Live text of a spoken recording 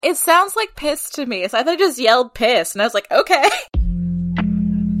It sounds like piss to me, so I thought I just yelled piss, and I was like, okay.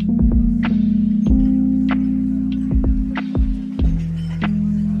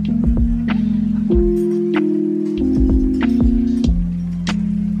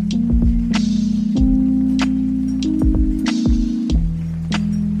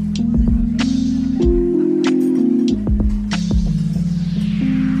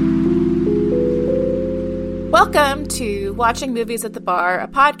 Welcome to Watching Movies at the Bar, a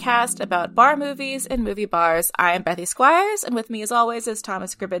podcast about bar movies and movie bars. I am Bethy Squires, and with me as always is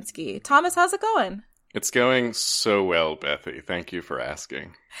Thomas Grabinski. Thomas, how's it going? It's going so well, Bethy. Thank you for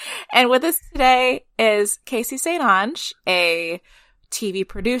asking. And with us today is Casey St. Ange, a TV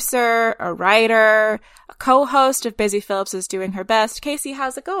producer, a writer, a co-host of Busy Phillips is Doing Her Best. Casey,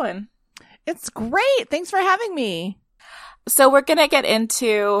 how's it going? It's great. Thanks for having me. So we're going to get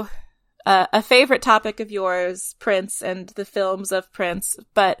into a favorite topic of yours, Prince, and the films of Prince.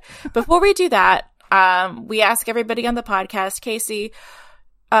 But before we do that, we ask everybody on the podcast, Casey,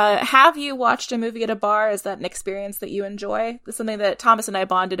 have you watched a movie at a bar? Is that an experience that you enjoy? It's something that Thomas and I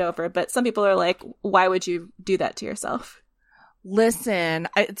bonded over, but some people are like, why would you do that to yourself? Listen,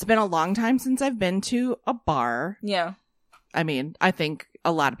 it's been a long time since I've been to a bar. Yeah. I mean, I think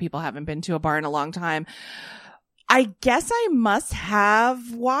a lot of people haven't been to a bar in a long time. I guess I must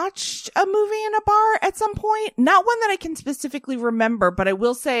have watched a movie in a bar at some point. Not one that I can specifically remember, but I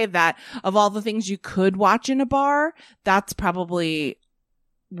will say that of all the things you could watch in a bar, that's probably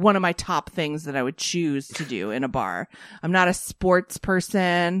one of my top things that I would choose to do in a bar. I'm not a sports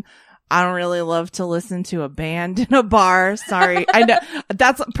person. I don't really love to listen to a band in a bar. Sorry. I know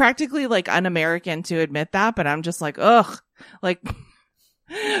that's practically like un-American to admit that, but I'm just like, ugh, like,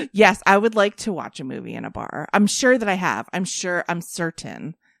 yes, I would like to watch a movie in a bar. I'm sure that I have. I'm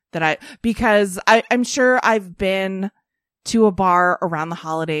certain that because I'm sure I've been to a bar around the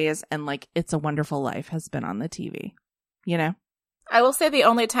holidays and like It's a Wonderful Life has been on the TV, you know? I will say the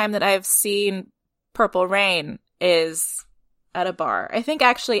only time that I've seen Purple Rain is at a bar. I think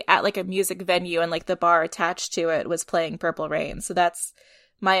actually at like a music venue, and like the bar attached to it was playing Purple Rain. So that's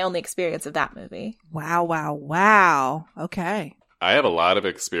my only experience of that movie. Wow. Okay. I have a lot of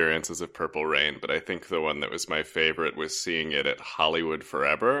experiences of Purple Rain, but I think the one that was my favorite was seeing it at Hollywood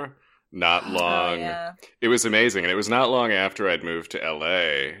Forever. Not long. Oh, yeah. It was amazing. And it was not long after I'd moved to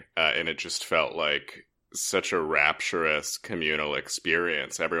LA. And it just felt like such a rapturous communal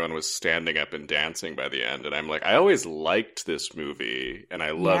experience. Everyone was standing up and dancing by the end. And I'm like, I always liked this movie and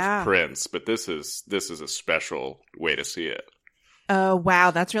I love Prince, but this is a special way to see it. Oh,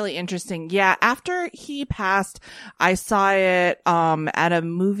 wow. That's really interesting. Yeah. After he passed, I saw it at a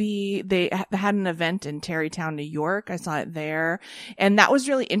movie. They had an event in Tarrytown, New York. I saw it there. And that was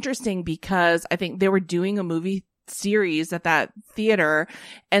really interesting because I think they were doing a movie series at that theater.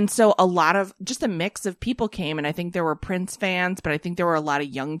 And so just a mix of people came, and I think there were Prince fans, but I think there were a lot of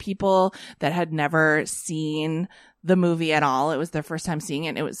young people that had never seen the movie at all. It was their first time seeing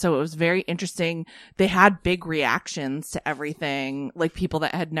it. It was very interesting. They had big reactions to everything, like people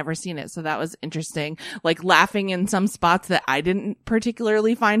that had never seen it. So that was interesting, like laughing in some spots that I didn't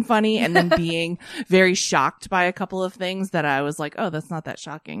particularly find funny, and then being very shocked by a couple of things that I was like, oh, that's not that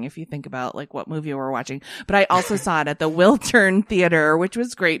shocking if you think about like what movie we're watching. But I also saw it at the Wiltern Theater, which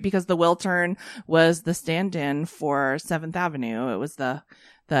was great because the Wiltern was the stand-in for 7th Avenue. It was the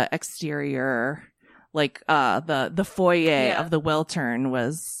exterior, like the foyer of the Wiltern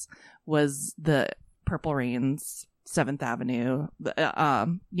was the Purple Rain's 7th Avenue,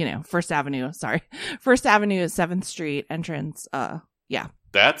 1st Avenue, 7th Street entrance.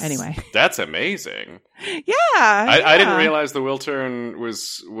 That's amazing. Yeah. I didn't realize the Wiltern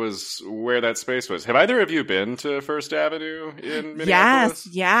was where that space was. Have either of you been to 1st Avenue in Minneapolis?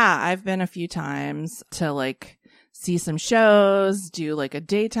 Yes. Yeah. I've been a few times to like see some shows, do like a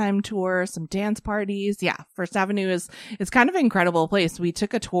daytime tour, some dance parties. Yeah. 1st Avenue is kind of an incredible place. We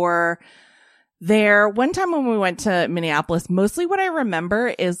took a tour there one time when we went to Minneapolis. Mostly what I remember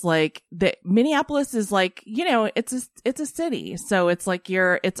is like that Minneapolis is like, you know, it's a city. So it's like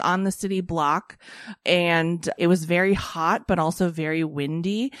it's on the city block, and it was very hot, but also very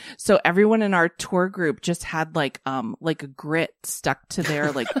windy. So everyone in our tour group just had like a grit stuck to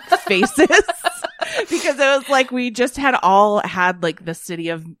their like faces. Because it was like we just had like the city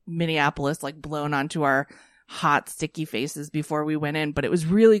of Minneapolis like blown onto our hot sticky faces before we went in. But it was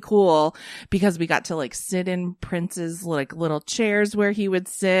really cool because we got to like sit in Prince's like little chairs where he would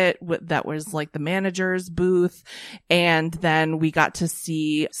sit. That was like the manager's booth. And then we got to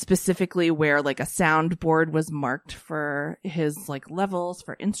see specifically where like a soundboard was marked for his like levels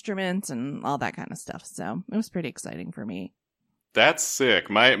for instruments and all that kind of stuff. So it was pretty exciting for me. That's sick.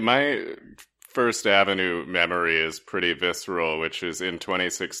 My First Avenue memory is pretty visceral, which is in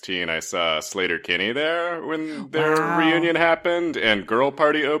 2016 I saw Sleater-Kinney there when their reunion happened, and Girl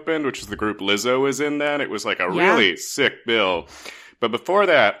Party opened, which is the group Lizzo was in then. It was like a really sick bill. But before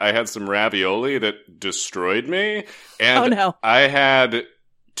that, I had some ravioli that destroyed me, and I had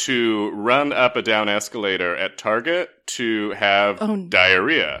to run up a down escalator at Target to have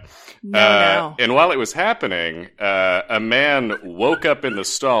diarrhea. And while it was happening, a man woke up in the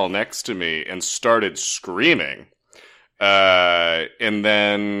stall next to me and started screaming. And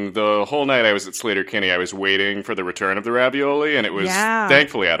then the whole night I was at Sleater-Kinney, I was waiting for the return of the ravioli, and it was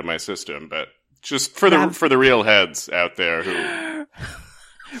thankfully out of my system. But just for the real heads out there who...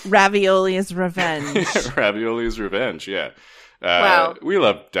 Ravioli is revenge. Ravioli is revenge, yeah. Wow. We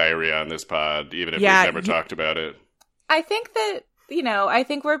love diarrhea on this pod, even if we've never talked about it. I think that, I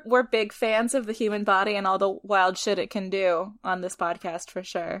think we're big fans of the human body and all the wild shit it can do on this podcast for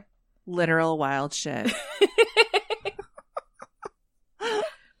sure. Literal wild shit.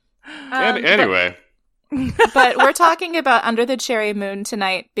 Anyway. But we're talking about Under the Cherry Moon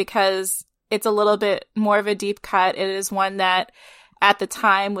tonight because it's a little bit more of a deep cut. It is one that at the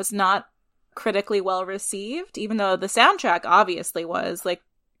time was not critically well received, even though the soundtrack obviously was. Like,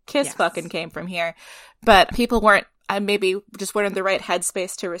 Kiss fucking came from here. But people weren't, maybe just weren't in the right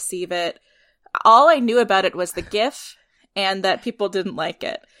headspace to receive it. All I knew about it was the GIF and that people didn't like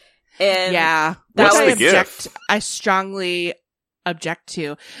it. And what's the GIF? I strongly object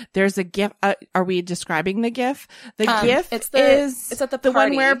to. There's a GIF. Are we describing the GIF? The GIF it's at the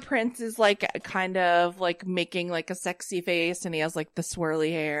one where Prince is like kind of like making like a sexy face, and he has like the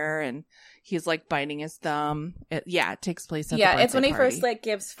swirly hair, and he's like biting his thumb. It takes place at the birthday it's when he party. first like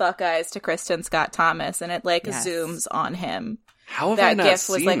gives fuck eyes to Kristen Scott Thomas, and it like zooms on him. How have that I not GIF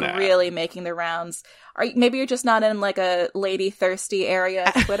seen was like that? Really making the rounds. Maybe you're just not in like a lady thirsty area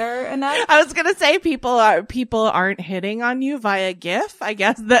of Twitter enough. I was gonna say people aren't hitting on you via GIF. I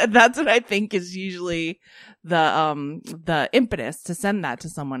guess that's what I think is usually the impetus to send that to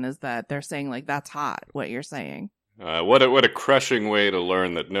someone, is that they're saying like, that's hot what you're saying. What a crushing way to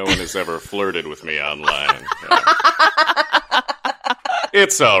learn that no one has ever flirted with me online.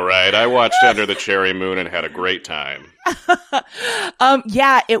 It's all right. I watched Under the Cherry Moon and had a great time.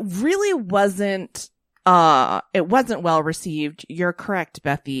 It really wasn't well received. You're correct,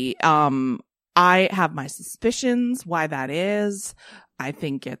 Bethy. I have my suspicions why that is. I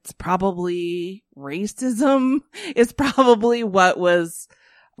think it's probably racism is probably what was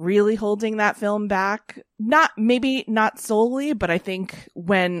really holding that film back. Maybe not solely, but I think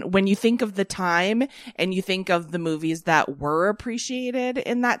when you think of the time and you think of the movies that were appreciated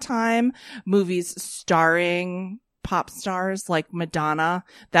in that time, movies starring pop stars like Madonna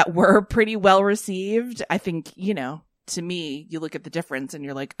that were pretty well received, I think, to me, you look at the difference and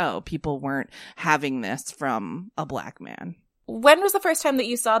you're like, oh, people weren't having this from a black man. When was the first time that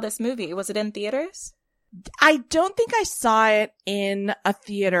you saw this movie? Was it in theaters? I don't think I saw it in a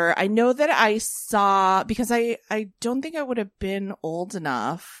theater. I know that I saw, because I don't think I would have been old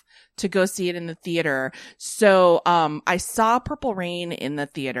enough to go see it in the theater. So, I saw Purple Rain in the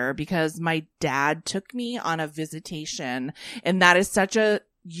theater because my dad took me on a visitation, and that is such a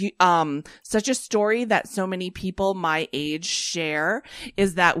story that so many people my age share,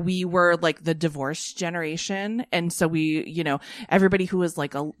 is that we were like the divorced generation. And so we, everybody who was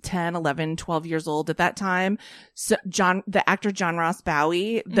like 10, 11, 12 years old at that time. So the actor John Ross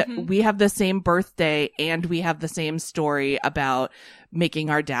Bowie, we have the same birthday and we have the same story about making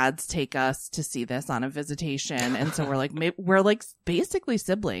our dads take us to see this on a visitation. And so we're like basically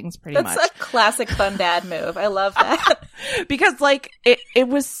siblings pretty much. That's a classic fun dad move. I love that. Because like it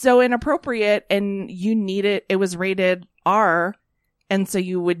was so inappropriate, and it was rated R, and so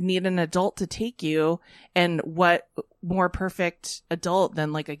you would need an adult to take you. And what more perfect adult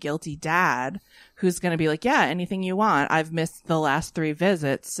than like a guilty dad who's going to be like, yeah, anything you want. I've missed the last 3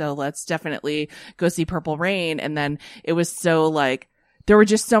 visits, so let's definitely go see Purple Rain. And then it was so like, there were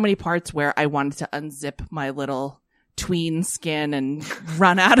just so many parts where I wanted to unzip my little tween skin and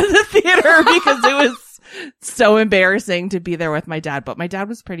run out of the theater because it was so embarrassing to be there with my dad. But my dad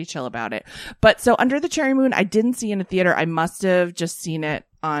was pretty chill about it. But so Under the Cherry Moon, I didn't see in a theater. I must have just seen it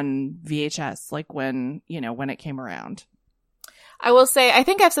on VHS, like when it came around. I will say, I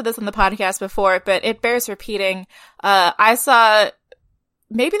think I've said this on the podcast before, but it bears repeating. I saw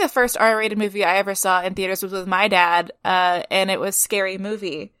maybe the first R-rated movie I ever saw in theaters was with my dad, and it was Scary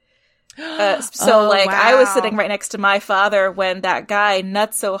Movie. I was sitting right next to my father when that guy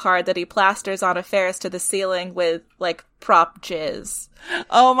nuts so hard that he plasters on a Ferris to the ceiling with like prop jizz.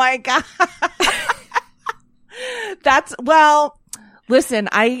 Oh my God. Listen,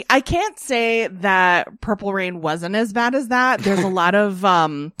 I can't say that Purple Rain wasn't as bad as that. There's a lot of,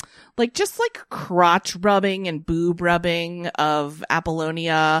 just crotch rubbing and boob rubbing of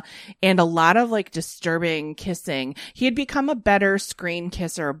Apollonia and a lot of disturbing kissing. He had become a better screen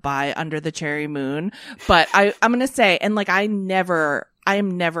kisser by Under the Cherry Moon, but I'm going to say, and I am never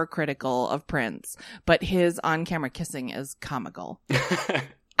critical of Prince, but his on-camera kissing is comical.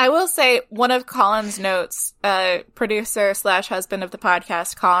 I will say one of Colin's notes, producer / husband of the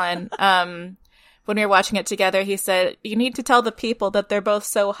podcast, Colin, when we were watching it together, he said, you need to tell the people that they're both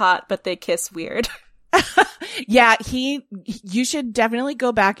so hot, but they kiss weird. Yeah, you should definitely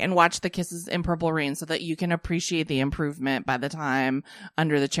go back and watch the kisses in Purple Rain so that you can appreciate the improvement by the time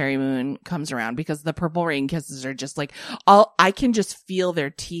Under the Cherry Moon comes around, because the Purple Rain kisses are just I can just feel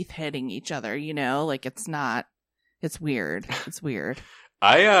their teeth hitting each other, it's weird. It's weird.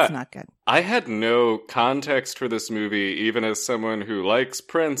 It's not good. I had no context for this movie, even as someone who likes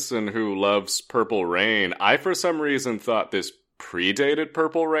Prince and who loves Purple Rain. I, for some reason, thought this predated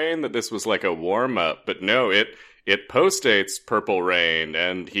Purple Rain, that this was a warm-up. But no, it postdates Purple Rain,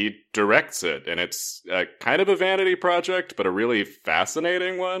 and he directs it. And it's kind of a vanity project, but a really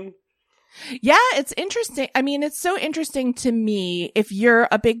fascinating one. Yeah, it's interesting. I mean, it's so interesting to me. If you're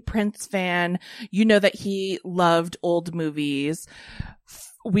a big Prince fan, you know that he loved old movies.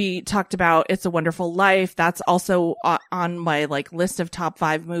 We talked about It's a Wonderful Life. That's also on my list of top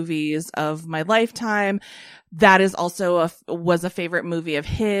 5 movies of my lifetime. That is also was a favorite movie of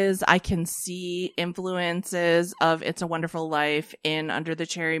his. I can see influences of It's a Wonderful Life in Under the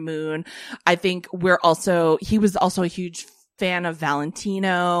Cherry Moon. I think he was also a huge fan of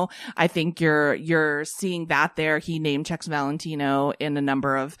Valentino. I think you're seeing that there. He name checks Valentino in a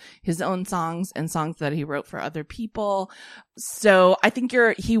number of his own songs and songs that he wrote for other people. So I think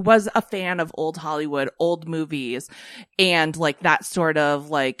he was a fan of old Hollywood, old movies, and that sort of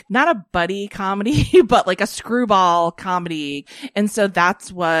not a buddy comedy, but a screwball comedy. And so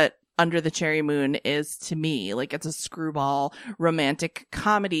that's what Under the Cherry Moon is to me. It's a screwball romantic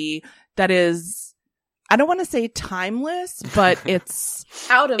comedy that is, I don't want to say timeless, but it's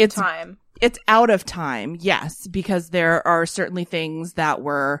out of time. It's out of time. Yes, because there are certainly things that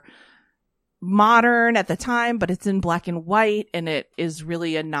were modern at the time, but it's in black and white, and it is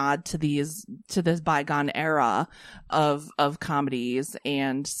really a nod to this bygone era of comedies.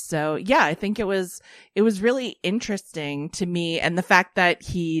 And so, yeah, I think it was really interesting to me. And the fact that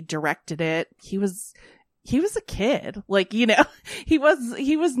he directed it, he was a kid, he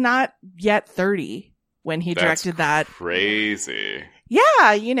was not yet 30. When he directed that. Crazy.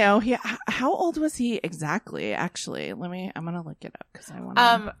 Yeah, how old was he exactly? Actually, I'm going to look it up because I want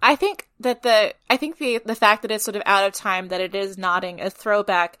to. I think that the fact that it's sort of out of time, that it is nodding a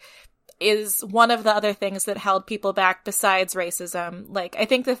throwback, is one of the other things that held people back besides racism. I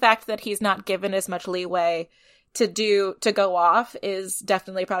think the fact that he's not given as much leeway to go off is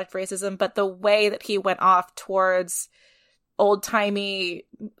definitely a product of racism, but the way that he went off towards old-timey,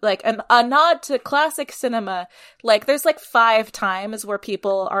 a nod to classic cinema. There's 5 times where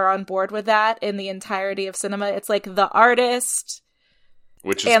people are on board with that in the entirety of cinema. It's The Artist,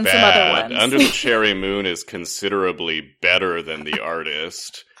 which is and bad. Some other ones. Under the Cherry Moon is considerably better than The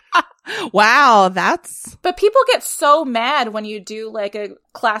Artist. Wow, But people get so mad when you do a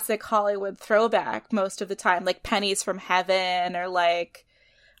classic Hollywood throwback most of the time, Pennies from Heaven, or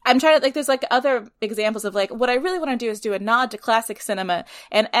I'm trying to, there's other examples of what I really want to do is do a nod to classic cinema,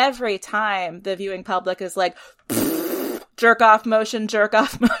 and every time the viewing public is jerk off motion.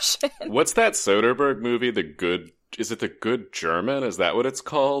 What's that Soderbergh movie, is it The Good German? Is that what it's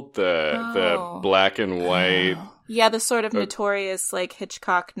called? The black and white. Yeah, the sort of notorious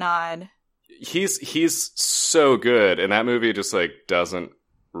Hitchcock nod. He's so good, and that movie just doesn't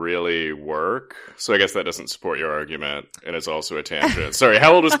really work. So I guess that doesn't support your argument, and it's also a tangent. Sorry,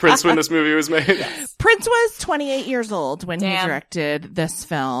 how old was Prince when this movie was made? Yes. Prince was 28 years old when he directed this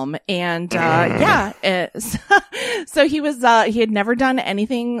film, and so he had never done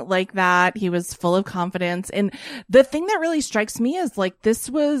anything like that. He was full of confidence, and the thing that really strikes me is this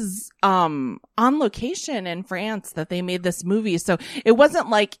was on location in France that they made this movie. So it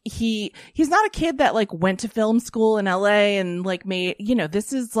wasn't he's not a kid that went to film school in LA and made,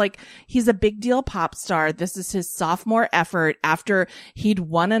 this is he's a big deal pop star. This is his sophomore effort after he'd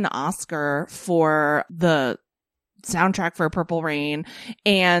won an Oscar for the soundtrack for Purple Rain.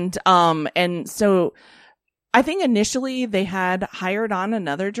 And so I think initially they had hired on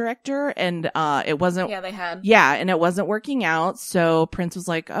another director and it wasn't. Yeah, they had. Yeah, and it wasn't working out. So Prince was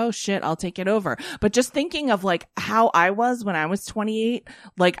like, oh shit, I'll take it over. But just thinking of like how I was when I was 28,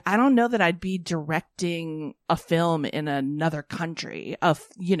 like I don't know that I'd be directing a film in another country, a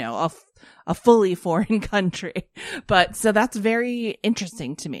fully foreign country. But so that's very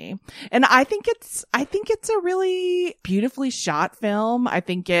interesting to me. And I think it's a really beautifully shot film. I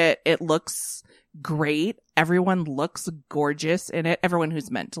think it looks great. Everyone looks gorgeous in it. Everyone who's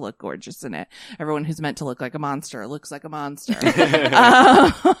meant to look gorgeous in it. Everyone who's meant to look like a monster looks like a monster.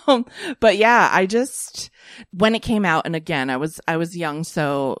 But yeah, when it came out, and again, I was young,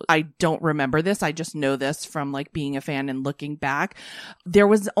 so I don't remember this. I just know this from like being a fan and looking back. There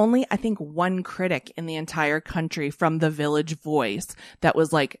was only, I think, one critic in the entire country from the Village Voice that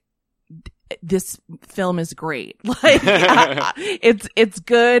was like, this film is great. Like, it's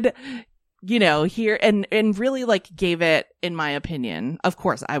good. Here and really like gave it, in my opinion, of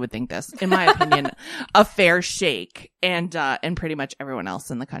course I would think this, in my opinion, a fair shake, and pretty much everyone else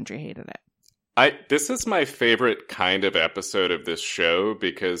in the country hated it. This is my favorite kind of episode of this show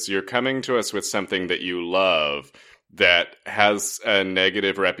because you're coming to us with something that you love that has a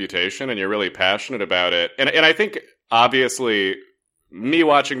negative reputation and you're really passionate about it. And I think obviously me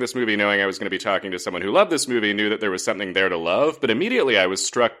watching this movie, knowing I was going to be talking to someone who loved this movie, knew that there was something there to love, but immediately I was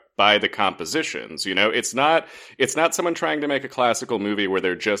struck by the compositions. It's not someone trying to make a classical movie where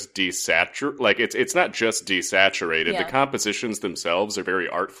they're just desaturated. Like it's not just desaturated. Yeah. The compositions themselves are very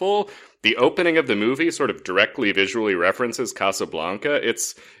artful. The opening of the movie sort of directly visually references Casablanca.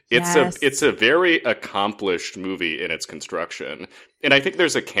 It's a very accomplished movie in its construction. And I think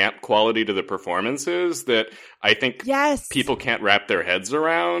there's a camp quality to the performances that I think people can't wrap their heads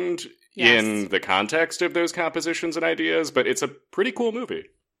around in the context of those compositions and ideas, but it's a pretty cool movie.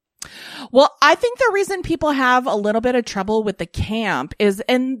 Well, I think the reason people have a little bit of trouble with the camp is,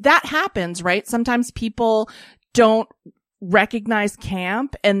 and that happens, right? Sometimes people don't recognize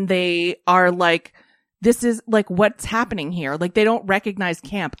camp and they are like, this is like, what's happening here? Like they don't recognize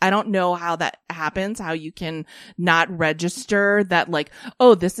camp. I don't know how that happens, how you can not register that like,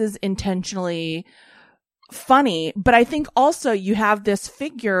 oh, this is intentionally funny. But I think also you have this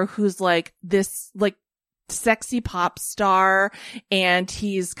figure who's like this, like, sexy pop star, and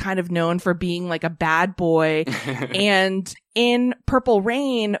he's kind of known for being like a bad boy. And in Purple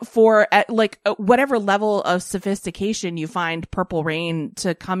Rain, for at like whatever level of sophistication you find Purple Rain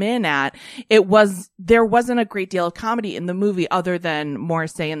to come in at, there wasn't a great deal of comedy in the movie other than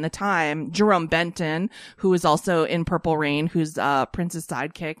Morrissey in the time. Jerome Benton, who is also in Purple Rain, who's Prince's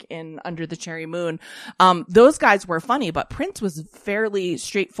sidekick in Under the Cherry Moon. Those guys were funny, but Prince was fairly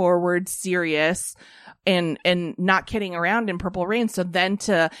straightforward, serious, and not kidding around in Purple Rain. So then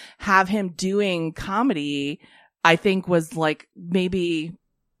to have him doing comedy, I think was like maybe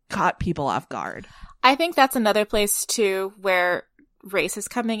caught people off guard. I think that's another place too where race is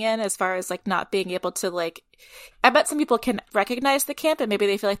coming in, as far as like not being able to like, I bet some people can recognize the camp and maybe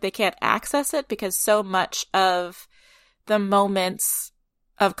they feel like they can't access it because so much of the moments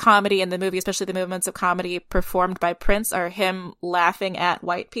of comedy in the movie, especially the moments of comedy performed by Prince, are him laughing at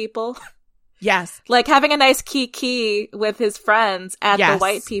white people. Yes. Like having a nice kiki with his friends at the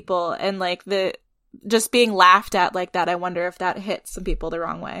white people, and like the just being laughed at like that. I wonder if that hits some people the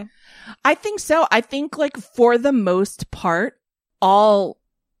wrong way. I think so. I think like for the most part, all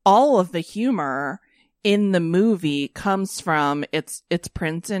of the humor in the movie comes from it's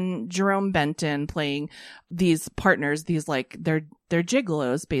Prince and Jerome Benton playing these partners, these like they're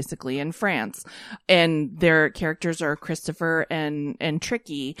gigolos basically in France, and their characters are Christopher and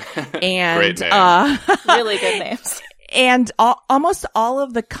Tricky, and Great name. Really good names. And almost all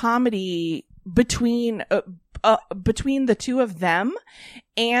of the comedy between the two of them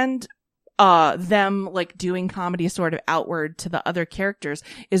and them like doing comedy sort of outward to the other characters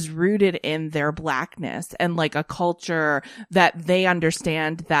is rooted in their blackness and like a culture that they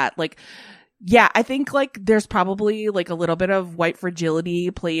understand that like, yeah, I think like there's probably like a little bit of white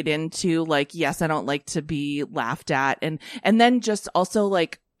fragility played into like, yes, I don't like to be laughed at. And then just also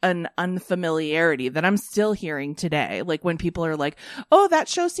like an unfamiliarity that I'm still hearing today. Like when people are like, oh, that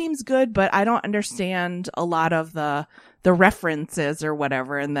show seems good, but I don't understand a lot of the references or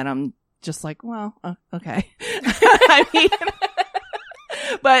whatever. And then I'm just like, well, okay. I mean,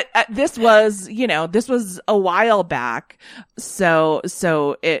 but this was a while back. So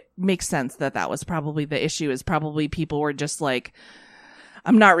it makes sense that was probably the issue, is probably people were just like,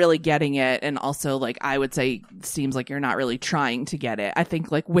 I'm not really getting it. And also like, I would say seems like you're not really trying to get it. I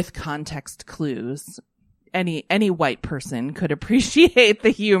think like with context clues, any white person could appreciate the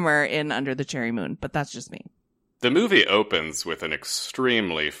humor in Under the Cherry Moon, but that's just me. The movie opens with an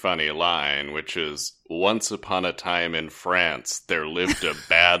extremely funny line, which is, "Once upon a time in France, there lived a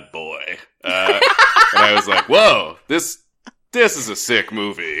bad boy." And I was like, whoa, this is a sick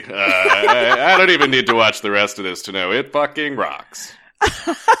movie. I don't even need to watch the rest of this to know it fucking rocks.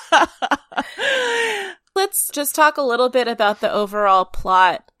 Let's just talk a little bit about the overall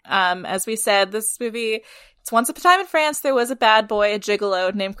plot. As we said, this movie, it's once upon a time in France, there was a bad boy, a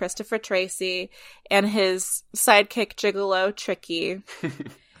gigolo named Christopher Tracy, and his sidekick gigolo, Tricky.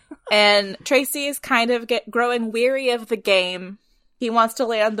 And Tracy is kind of growing weary of the game. He wants to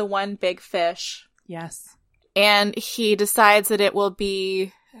land the one big fish. Yes. And he decides that it will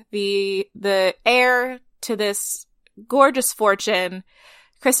be the heir to this gorgeous fortune,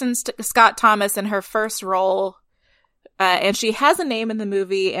 Kristen Scott Thomas in her first role. And she has a name in the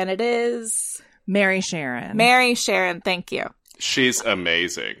movie, and it is... Mary Sharon. Mary Sharon, thank you. She's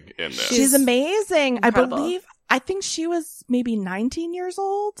amazing in this. She's amazing. Incredible. I think she was maybe 19 years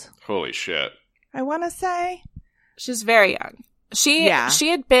old. Holy shit. I want to say. She's very young. She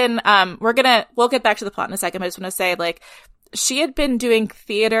had been, we'll get back to the plot in a second, but I just want to say, like, she had been doing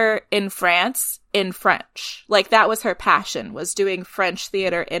theater in France in French. Like, that was her passion, was doing French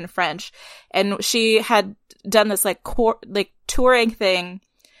theater in French. And she had done this, like, touring thing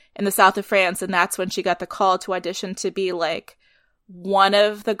in the south of France, and that's when she got the call to audition to be, like, one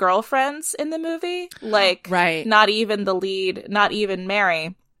of the girlfriends in the movie. Like, right. Not even the lead, not even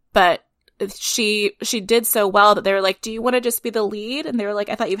Mary, but she did so well that they were like, do you want to just be the lead? And they were like,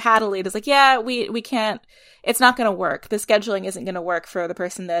 I thought you had a lead. It's like, yeah, we can't, it's not going to work. The scheduling isn't going to work for the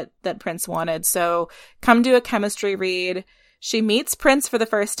person that Prince wanted. So come do a chemistry read. She meets Prince for the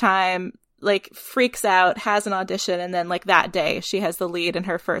first time, like freaks out, has an audition. And then like that day she has the lead in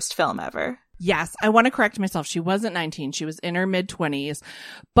her first film ever. Yes, I want to correct myself. She wasn't 19. She was in her mid-20s.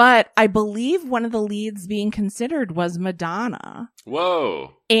 But I believe one of the leads being considered was Madonna.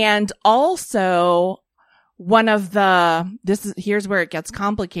 Whoa. And also here's where it gets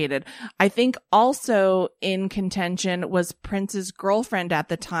complicated. I think also in contention was Prince's girlfriend at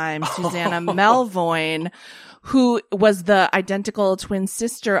the time, Susanna Melvoin, who was the identical twin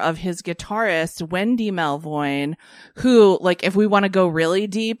sister of his guitarist, Wendy Melvoin, who, like, if we want to go really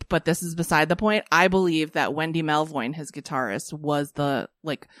deep, but this is beside the point, I believe that Wendy Melvoin, his guitarist, was the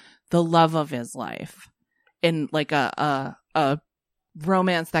love of his life in like a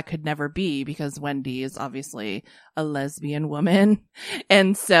romance that could never be, because Wendy is obviously a lesbian woman.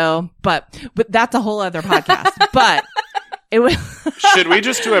 And so, but that's a whole other podcast, but it was. Should we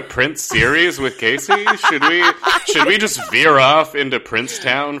just do a Prince series with Casey? Should we just veer off into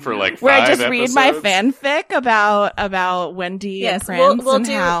Princetown for like 5 where I just episodes? read my fanfic about Wendy and Prince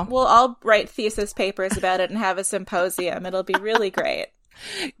how we'll all write thesis papers about it and have a symposium. It'll be really great.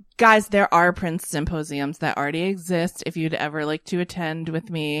 Guys, there are Prince symposiums that already exist. If you'd ever like to attend with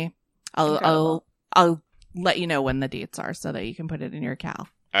me, I'll let you know when the dates are so that you can put it in your cal.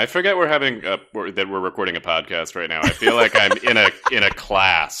 I forget that we're recording a podcast right now. I feel like I'm in a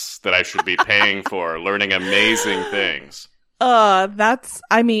class that I should be paying for, learning amazing things.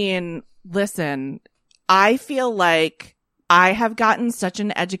 Listen, I feel like I have gotten such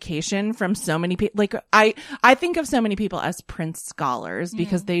an education from so many people. Like, I think of so many people as Prince scholars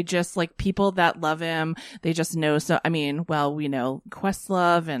because they just, like, people that love him, they just know. So, I mean, well, we know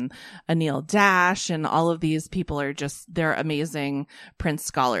Questlove and Anil Dash and all of these people are just, they're amazing Prince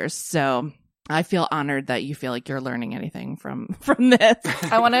scholars. So I feel honored that you feel like you're learning anything from this.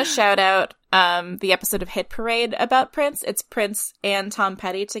 I want to shout out the episode of Hit Parade about Prince. It's Prince and Tom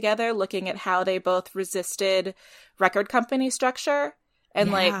Petty together looking at how they both resisted record company structure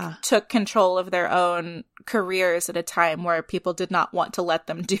and like took control of their own careers at a time where people did not want to let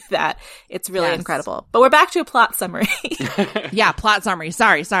them do that. It's really incredible. But we're back to a plot summary. Yeah, plot summary.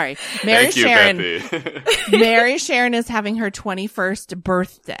 Sorry. Mary Sharon is having her 21st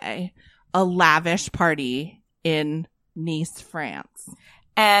birthday, a lavish party in Nice, France.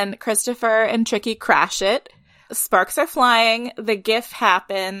 And Christopher and Tricky crash it. Sparks are flying. The GIF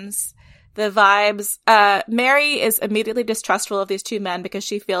happens. The vibes. Mary is immediately distrustful of these two men because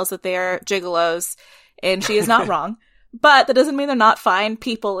she feels that they are gigolos, and she is not wrong. But that doesn't mean they're not fine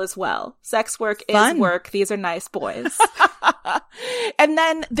people as well. Sex work is work. These are nice boys. And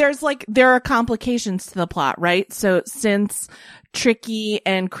then there are complications to the plot, right? So since Tricky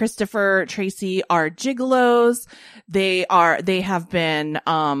and Christopher Tracy are gigolos, they have been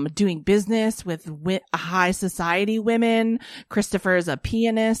doing business with high society women. Christopher is a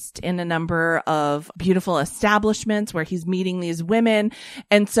pianist in a number of beautiful establishments where he's meeting these women.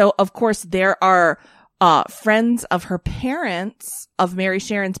 And so, of course, there are friends of her parents, of Mary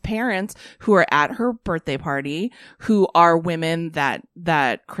Sharon's parents, who are at her birthday party, who are women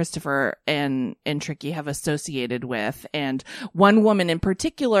that Christopher and Tricky have associated with. And one woman in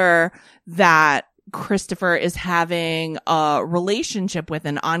particular that Christopher is having a relationship with,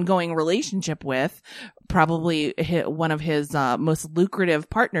 an ongoing relationship with, probably one of his most lucrative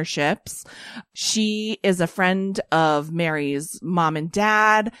partnerships. She is a friend of Mary's mom and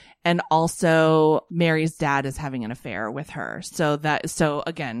dad, and also Mary's dad is having an affair with her. So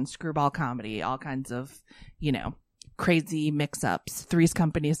again, screwball comedy, all kinds of, crazy mix-ups, Three's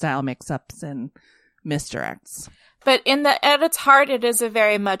Company style mix-ups and misdirects. But at its heart, it is a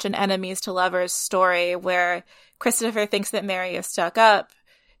very much an enemies to lovers story where Christopher thinks that Mary is stuck up.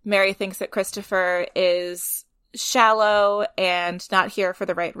 Mary thinks that Christopher is shallow and not here for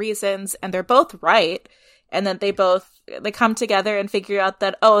the right reasons. And they're both right. And then they come together and figure out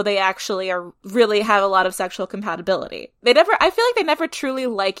that, they actually really have a lot of sexual compatibility. I feel like they never truly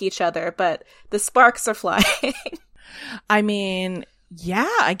like each other, but the sparks are flying. I mean, yeah,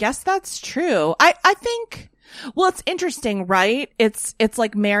 I guess that's true. I think... Well, it's interesting, right? It's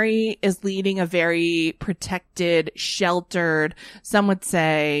like Mary is leading a very protected, sheltered, some would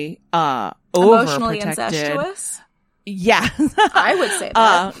say, emotionally overprotected. Incestuous? Yeah. I would say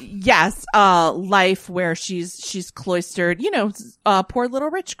that. Yes. Life where she's cloistered, poor little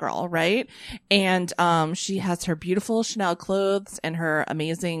rich girl, right? And, she has her beautiful Chanel clothes and her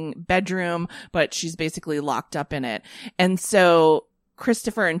amazing bedroom, but she's basically locked up in it. And so,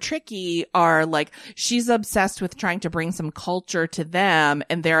 Christopher and Tricky are like, she's obsessed with trying to bring some culture to them,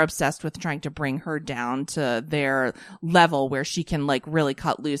 and they're obsessed with trying to bring her down to their level where she can like really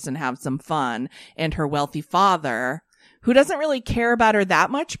cut loose and have some fun. And her wealthy father, who doesn't really care about her that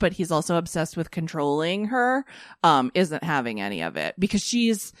much, but he's also obsessed with controlling her, isn't having any of it because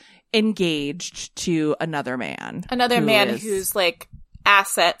she's engaged to another man. Whose like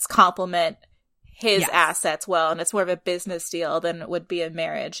assets complement his assets well, and it's more of a business deal than it would be a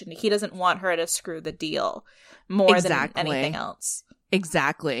marriage, and he doesn't want her to screw the deal more than anything else.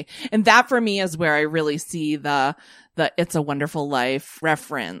 Exactly. And that for me is where I really see the It's a Wonderful Life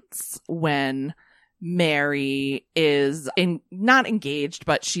reference, when Mary is not engaged,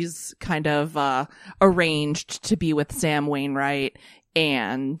 but she's kind of arranged to be with Sam Wainwright,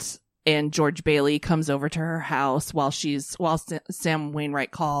 and George Bailey comes over to her house while Sam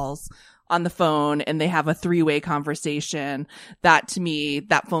Wainwright calls on the phone, and they have a three-way conversation. That, to me,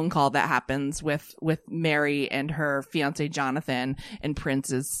 that phone call that happens with Mary and her fiance Jonathan, and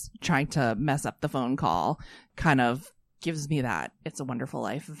Prince is trying to mess up the phone call, kind of gives me that It's a Wonderful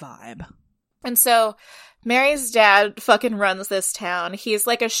Life vibe. And so Mary's dad fucking runs this town. He's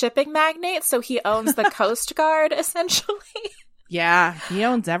like a shipping magnate, so he owns the Coast Guard, essentially. Yeah, he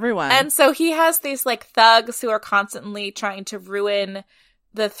owns everyone. And so he has these like thugs who are constantly trying to ruin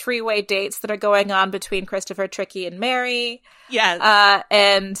the three-way dates that are going on between Christopher, Tricky, and Mary. Yes.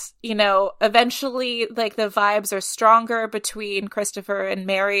 And, eventually, like, the vibes are stronger between Christopher and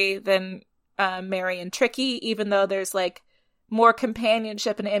Mary than Mary and Tricky, even though there's, like, more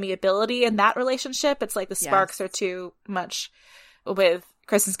companionship and amiability in that relationship. It's like the sparks are too much with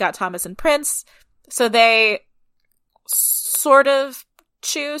Kristen Scott Thomas and Prince. So they sort of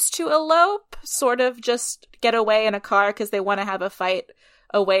choose to elope, sort of just get away in a car because they want to have a fight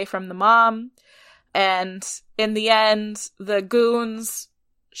away from the mom. And in the end, the goons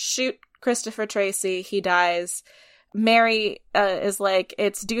shoot Christopher Tracy. He dies. Mary is like,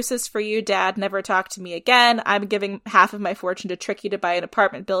 it's deuces for you, Dad. Never talk to me again. I'm giving half of my fortune to Tricky to buy an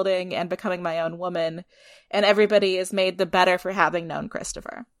apartment building and becoming my own woman. And everybody is made the better for having known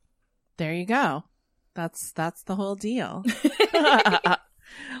Christopher. There you go. That's the whole deal.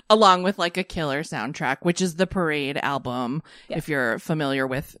 Along with like a killer soundtrack, which is the Parade album. Yeah. If you're familiar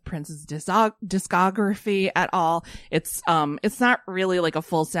with Prince's discography at all, it's not really like a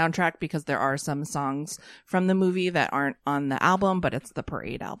full soundtrack because there are some songs from the movie that aren't on the album, but it's the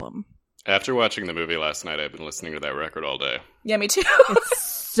Parade album. After watching the movie last night, I've been listening to that record all day. Yeah, me too.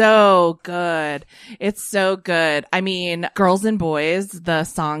 It's so good. It's so good. I mean, Girls and Boys, the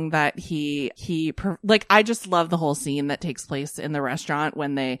song that I just love the whole scene that takes place in the restaurant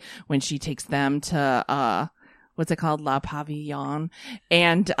when she takes them to, what's it called? La Pavillon.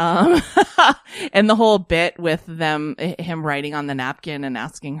 And, and the whole bit with him writing on the napkin and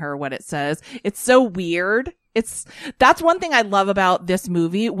asking her what it says. It's so weird. That's one thing I love about this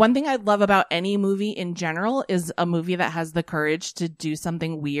movie. One thing I love about any movie in general is a movie that has the courage to do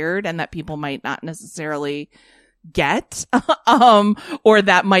something weird and that people might not necessarily get, or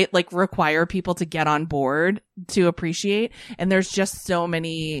that might like require people to get on board to appreciate. And there's just so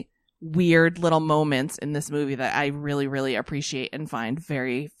many weird little moments in this movie that I really, really appreciate and find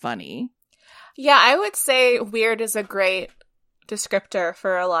very funny. Yeah, I would say weird is a great descriptor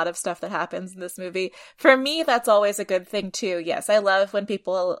for a lot of stuff that happens in this movie. For me, that's always a good thing too. Yes, I love when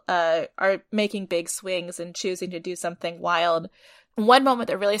people are making big swings and choosing to do something wild. One moment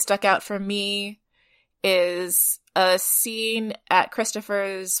that really stuck out for me is a scene at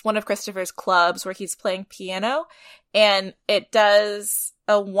one of Christopher's clubs where he's playing piano, and it does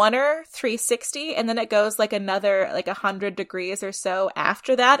a 360, and then it goes like another 100 degrees or so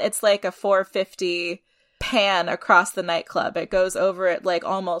after that. It's like a 450 pan across the nightclub. It goes over it like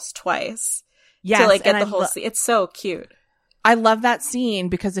almost twice to like get the whole scene. It's so cute. I love that scene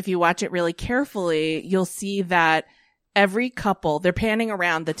because if you watch it really carefully, you'll see that every couple, they're panning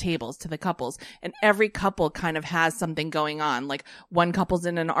around the tables to the couples, and every couple kind of has something going on. Like one couple's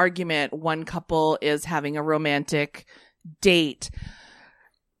in an argument, one couple is having a romantic date.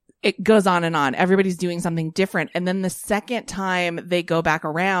 It goes on and on. Everybody's doing something different. And then the second time they go back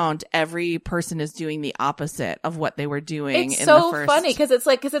around, every person is doing the opposite of what they were doing. It's so funny because it's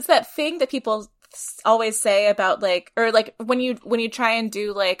that thing that people always say about when you try and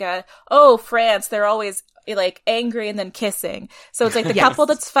do France, they're always like angry and then kissing. So it's like the couple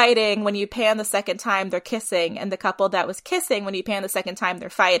that's fighting, when you pan the second time, they're kissing, and the couple that was kissing, when you pan the second time, they're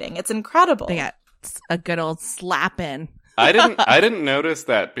fighting. It's incredible. They got a good old slapping. I didn't notice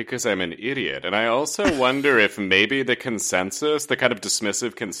that because I'm an idiot. And I also wonder if maybe the kind of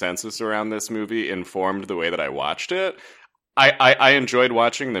dismissive consensus around this movie informed the way that I watched it. I enjoyed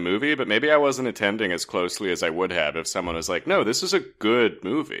watching the movie, but maybe I wasn't attending as closely as I would have if someone was like, no, this is a good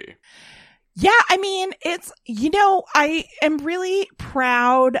movie. Yeah, I mean, it's, I am really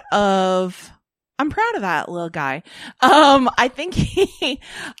proud of that little guy. I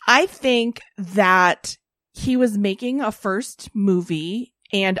think that he was making a first movie,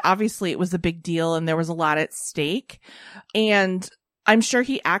 and obviously it was a big deal and there was a lot at stake. And I'm sure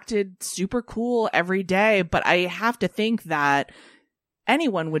he acted super cool every day, but I have to think that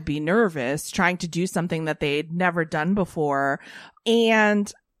anyone would be nervous trying to do something that they'd never done before.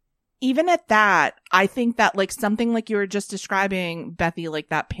 And even at that, I think that something like you were just describing, Bethy, like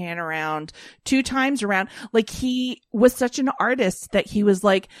that pan around 2 times around, he was such an artist that he was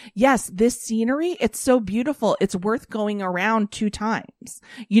like, yes, this scenery, it's so beautiful. It's worth going around 2 times.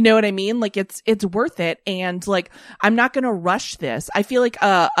 You know what I mean? It's worth it. And I'm not going to rush this. I feel like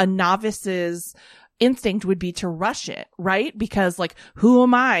a novice's instinct would be to rush it, right? Because who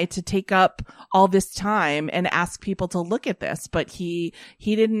am I to take up all this time and ask people to look at this? But he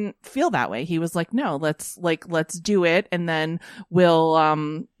didn't feel that way. He was like, no, let's do it. And then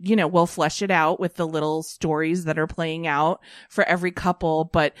we'll flesh it out with the little stories that are playing out for every couple.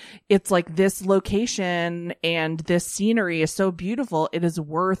 But it's this location and this scenery is so beautiful. It is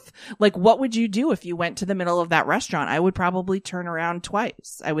worth, what would you do if you went to the middle of that restaurant? I would probably turn around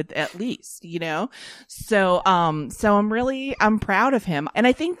twice. I would at least, So I'm proud of him. And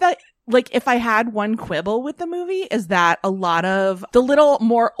I think that if I had one quibble with the movie is that a lot of the little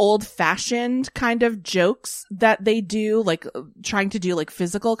more old fashioned kind of jokes that they do, trying to do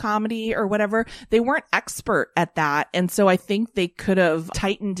physical comedy or whatever, they weren't expert at that. And so I think they could have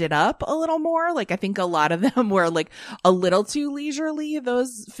tightened it up a little more. I think a lot of them were a little too leisurely,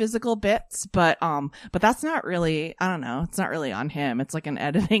 those physical bits, but that's not really, I don't know. It's not really on him. It's an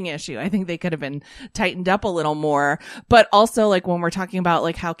editing issue. I think they could have been tightened up a little more, but also when we're talking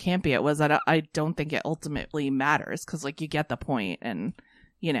about how campy it was, I don't think it ultimately matters because you get the point, and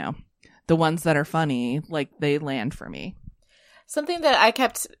the ones that are funny, they land for me. Something that I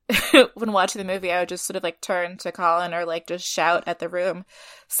kept when watching the movie, I would just sort of turn to Colin or just shout at the room.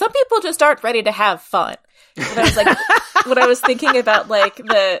 Some people just aren't ready to have fun. When I was when I was thinking about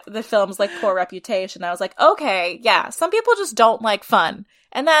the film's Poor Reputation, I was like, okay, yeah, some people just don't like fun,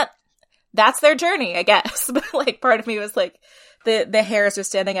 and that's their journey, I guess. But part of me was the hairs are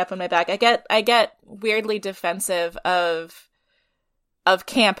standing up on my back. I get weirdly defensive of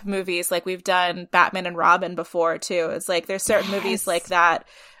camp movies. We've done Batman and Robin before too. It's there's certain movies like that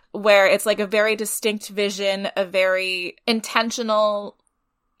where it's a very distinct vision, a very intentional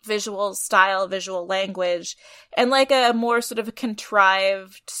visual style, visual language, and a more sort of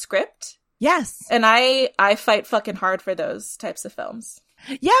contrived script. Yes. And I fight fucking hard for those types of films.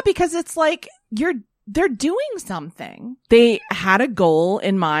 Yeah, because it's they're doing something. They had a goal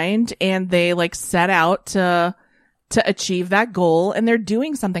in mind and they set out to achieve that goal, and they're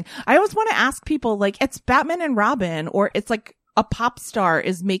doing something. I always want to ask people it's Batman and Robin, or it's a pop star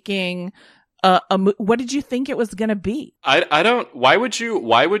is making what did you think it was going to be? I don't. Why would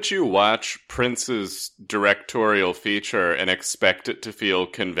you watch Prince's directorial feature and expect it to feel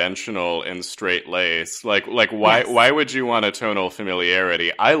conventional and straight laced? Like why would you want a tonal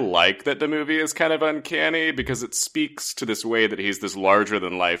familiarity? I like that the movie is kind of uncanny because it speaks to this way that he's this larger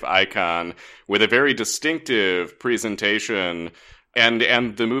than life icon with a very distinctive presentation, and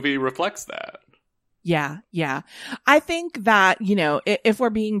the movie reflects that. Yeah. I think that, if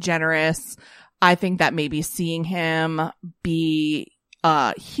we're being generous, I think that maybe seeing him be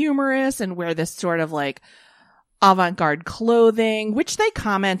humorous and wear this sort of like avant-garde clothing, which they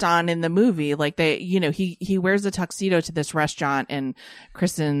comment on in the movie, like he wears a tuxedo to this restaurant, and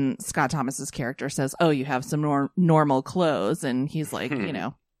Kristen Scott Thomas's character says, "Oh, you have some normal clothes," and he's like,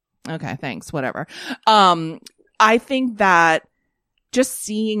 okay, thanks, whatever. I think that just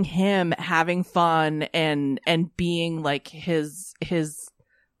seeing him having fun and being like his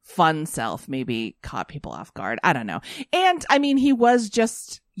fun self maybe caught people off guard. I don't know. And I mean, he was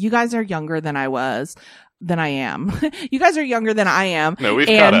just, you guys are younger than I am. You guys are younger than I am. No, we've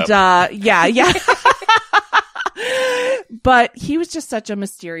caught up. Yeah. But he was just such a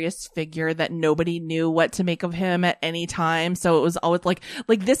mysterious figure that nobody knew what to make of him at any time. So it was always like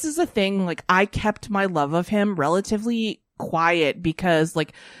this is a thing. Like, I kept my love of him relatively quiet because,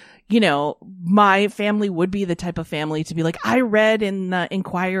 like, my family would be the type of family to be like, I read in the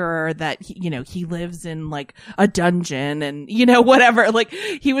Inquirer that he lives in like a dungeon and whatever. Like,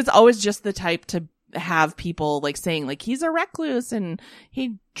 he was always just the type to have people like saying like he's a recluse and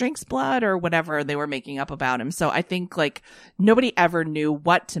he drinks blood or whatever they were making up about him. So I think like nobody ever knew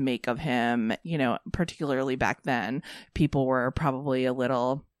what to make of him, particularly back then. People were probably a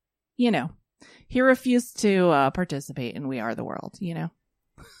little, he refused to participate in We Are the World,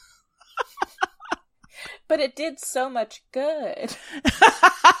 But it did so much good.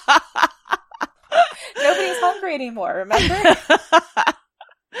 Nobody's hungry anymore, remember?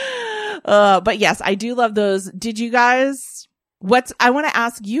 But yes, I do love those. Did you guys, I want to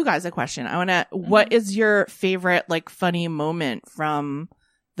ask you guys a question. What is your favorite, like, funny moment from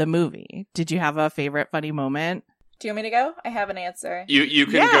the movie? Did you have a favorite funny moment? Do you want me to go? I have an answer. You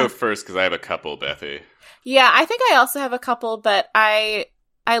can go first because I have a couple, Bethy. Yeah, I think I also have a couple, but I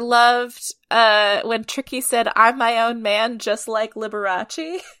loved when Tricky said, "I'm my own man, just like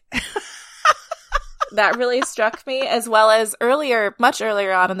Liberace." That really struck me, as well as much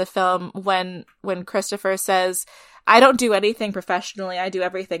earlier on in the film when Christopher says, "I don't do anything professionally, I do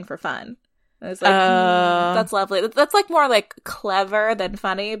everything for fun." And it's like, that's lovely. That's like more like clever than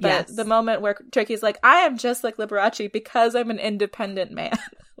funny, but yes. The moment where Tricky's like, "I am just like Liberace because I'm an independent man." I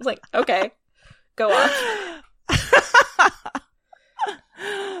was like, okay, go on.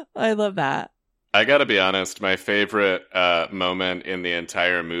 I love that. I gotta be honest, my favorite moment in the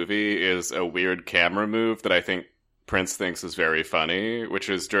entire movie is a weird camera move that I think Prince thinks is very funny, which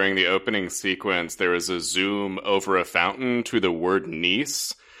is during the opening sequence, there is a zoom over a fountain to the word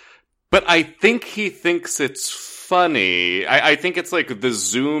Nice. But I think he thinks it's funny. I think it's like the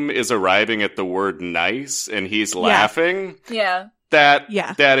zoom is arriving at the word nice and he's laughing. Yeah. That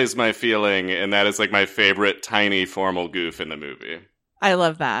is my feeling, and that is like my favorite tiny formal goof in the movie. I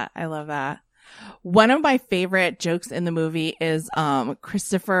love that. One of my favorite jokes in the movie is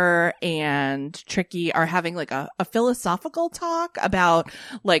Christopher and Tricky are having like a philosophical talk about,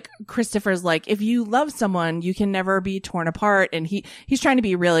 like, Christopher's like, if you love someone, you can never be torn apart. And he's trying to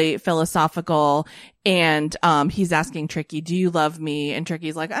be really philosophical. And he's asking Tricky, "Do you love me?" And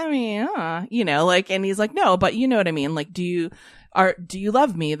Tricky's like, "I mean, and he's like, "No, but you know what I mean. Like, do you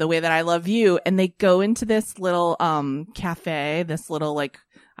love me the way that I love you?" And they go into this little cafe, this little, like,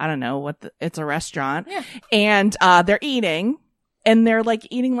 I don't know it's a restaurant. Yeah. And they're eating, and they're like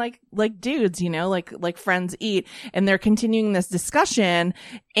eating like dudes, like friends eat, and they're continuing this discussion,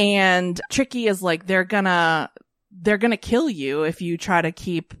 and Tricky is like, they're gonna kill you if you try to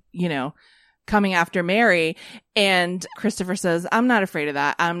keep, coming after Mary. And Christopher says, "I'm not afraid of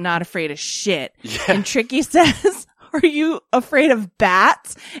that. I'm not afraid of shit." Yeah. And Tricky says, "Are you afraid of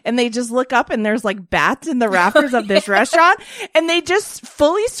bats?" And they just look up, and there's like bats in the rafters of this restaurant, and they just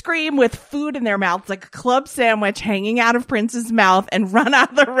fully scream with food in their mouths, like a club sandwich hanging out of Prince's mouth, and run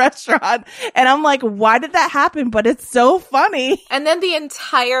out of the restaurant. And I'm like, why did that happen? But it's so funny. And then the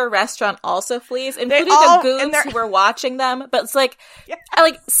entire restaurant also flees, including the goons who were watching them. But it's like,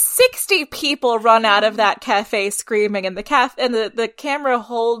 like 60 people run out of that cafe screaming, and the camera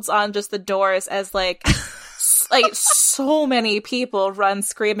holds on just the doors as like so many people run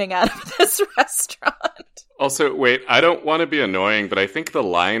screaming out of this restaurant. Also, wait, I don't want to be annoying, but I think the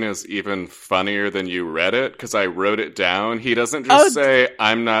line is even funnier than you read it, because I wrote it down. He doesn't just say,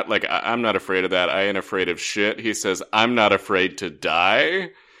 I'm not afraid of that, I ain't afraid of shit. He says, I'm not afraid to die.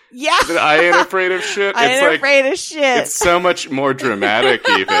 Yeah. I ain't afraid of shit. I ain't afraid of shit. It's so much more dramatic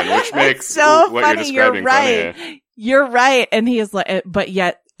even, which makes so what funny. you're describing right. funnier. You're right. And he is like, but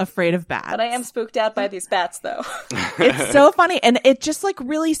yet afraid of bats. But I am spooked out by these bats, though. It's so funny. And it just like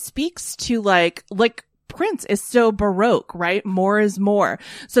really speaks to like Prince is so Baroque, right? More is more.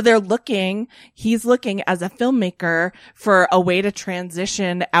 So he's looking as a filmmaker for a way to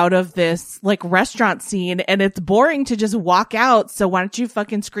transition out of this like restaurant scene, and it's boring to just walk out. So why don't you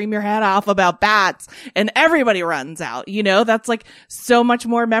fucking scream your head off about bats and everybody runs out? You know, that's like so much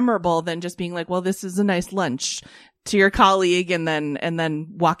more memorable than just being like, well, this is a nice lunch to your colleague and then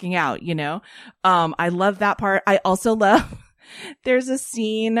walking out, you know? I love that part. I also love there's a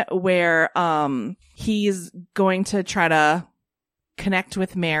scene where he's going to try to connect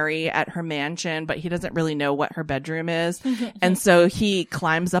with Mary at her mansion, but he doesn't really know what her bedroom is. And so he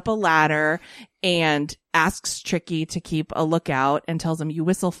climbs up a ladder and asks Tricky to keep a lookout and tells him, you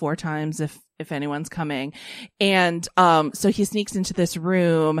whistle 4 times if anyone's coming. And so he sneaks into this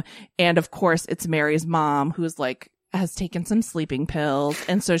room, and of course it's Mary's mom, who's like has taken some sleeping pills.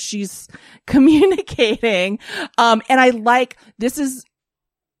 And so she's communicating. And I like,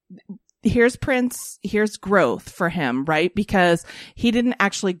 here's Prince, here's growth for him, right? Because he didn't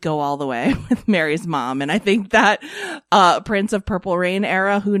actually go all the way with Mary's mom. And I think that, Prince of Purple Rain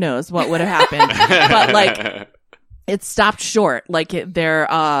era, who knows what would have happened, but like it stopped short. Like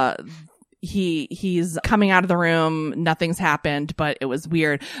he's coming out of the room, nothing's happened, but it was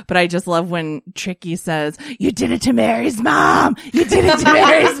weird. But I just love when Tricky says, you did it to Mary's mom! You did it to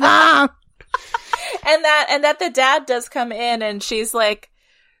Mary's mom! And that the dad does come in, and she's like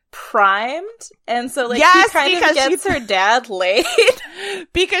primed, and so like yes, he kind of gets her dad laid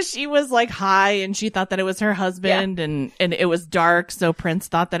because she was like high and she thought that it was her husband. Yeah. and it was dark, so Prince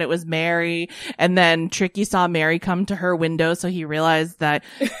thought that it was Mary, and then Tricky saw Mary come to her window, so he realized that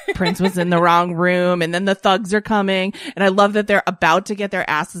Prince was in the wrong room. And then the thugs are coming, and I love that they're about to get their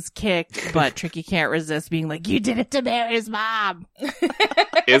asses kicked, but Tricky can't resist being like, you did it to Mary's mom.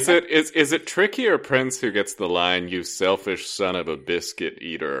 Is it Tricky or Prince who gets the line, you selfish son of a biscuit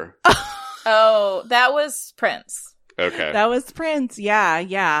eater? Oh, that was Prince. Okay. That was Prince.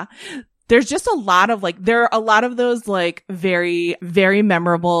 Yeah. There's just a lot of like, there are a lot of those like very, very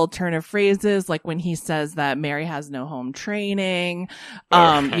memorable turn of phrases. Like when he says that Mary has no home training.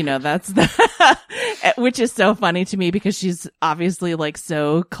 You know, that's which is so funny to me because she's obviously like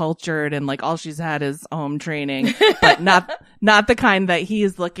so cultured and like all she's had is home training, but not the kind that he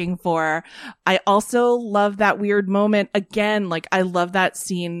is looking for. I also love that weird moment again. Like I love that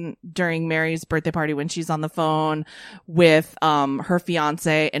scene during Mary's birthday party when she's on the phone with, her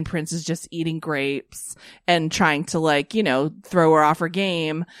fiance, and Prince is just eating grapes and trying to like, you know, throw her off her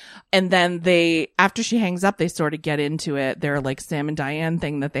game. And then after she hangs up, they sort of get into it. Their like Sam and Diane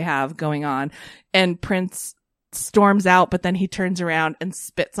thing that they have going on, and Prince storms out, but then he turns around and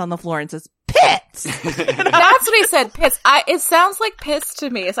spits on the floor and says, Pits! That's what he said, Pits. It sounds like piss to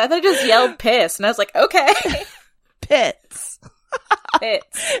me. So I thought he just yelled piss, and I was like, okay. Pits.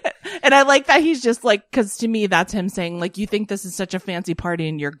 Pits. And I like that he's just like, because to me, that's him saying, like, you think this is such a fancy party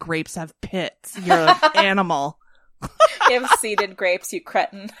and your grapes have pits. You're an animal. You have seeded grapes, you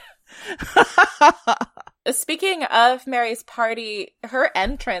cretin. Speaking of Mary's party, her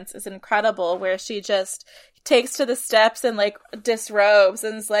entrance is incredible, where she just takes to the steps and like disrobes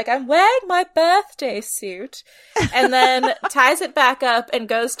and is like, I'm wearing my birthday suit, and then ties it back up and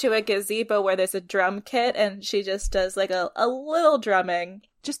goes to a gazebo where there's a drum kit, and she just does like a little drumming.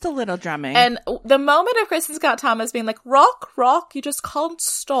 Just a little drumming. And the moment of Kristen Scott Thomas being like, rock, you just can't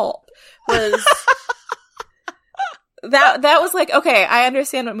stop, was that was like, okay, I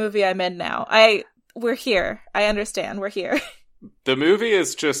understand what movie I'm in now. We're here. I understand. We're here. The movie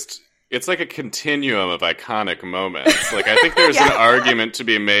is just, it's like a continuum of iconic moments. Like, I think there's an argument to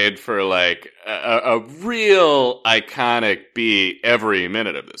be made for like a real iconic beat every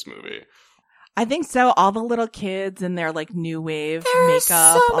minute of this movie. I think so. All the little kids in their like new wave There's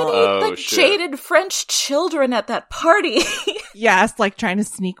makeup. so many jaded French children at that party. Yes, like trying to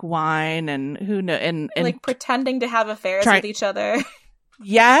sneak wine and who knows, and like pretending to have affairs with each other.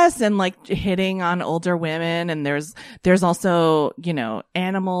 Yes, and like hitting on older women, and there's also, you know,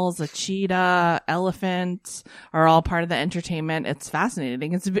 animals, a cheetah, elephant are all part of the entertainment. It's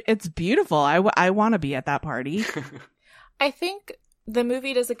fascinating. It's beautiful. I want to be at that party. I think the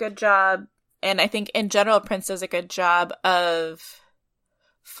movie does a good job, and I think in general Prince does a good job of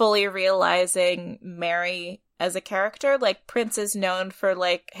fully realizing Mary as a character. Like, Prince is known for,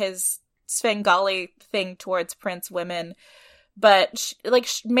 like, his Svengali thing towards Prince women, but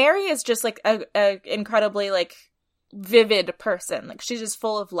Mary is just like a incredibly like vivid person. Like, she's just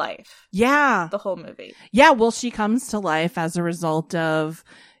full of life. Yeah. The whole movie. Yeah. Well, she comes to life as a result of,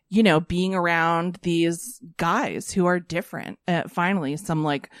 you know, being around these guys who are different. Finally, some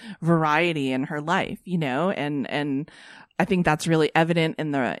like variety in her life, you know, and I think that's really evident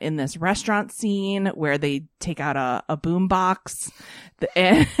in this restaurant scene where they take out a boombox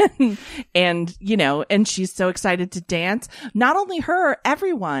and, you know, and she's so excited to dance. Not only her,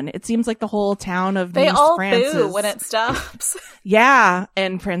 everyone. It seems like the whole town of They Nice, all France boo when it stops. Yeah.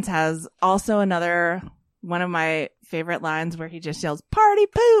 And Prince has also one of my favorite lines where he just yells, "Party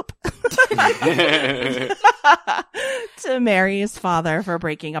poop!" to Mary's father for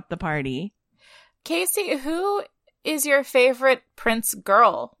breaking up the party. Casey, who is your favorite Prince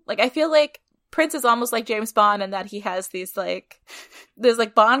girl? Like, I feel like Prince is almost like James Bond in that he has these like, there's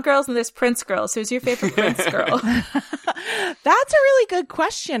like Bond girls and there's Prince girls. Who's your favorite Prince girl? That's a really good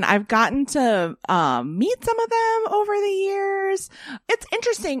question. I've gotten to meet some of them over the years. It's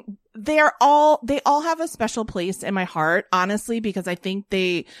interesting. They all have a special place in my heart, honestly, because I think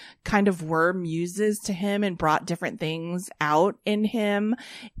they kind of were muses to him and brought different things out in him.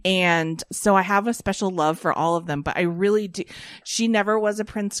 And so I have a special love for all of them, but I really do. She never was a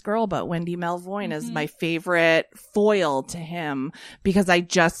Prince girl, but Wendy Melvoin is my favorite foil to him, because I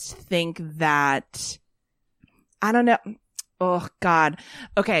just think that, I don't know. Oh, God.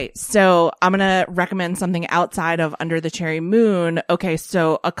 Okay, so I'm going to recommend something outside of Under the Cherry Moon. Okay,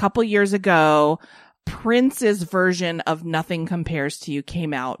 so a couple years ago, Prince's version of Nothing Compares to You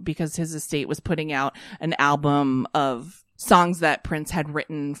came out because his estate was putting out an album of songs that Prince had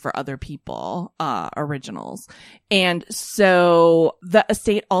written for other people, originals. And so the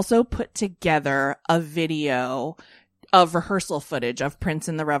estate also put together a video of rehearsal footage of Prince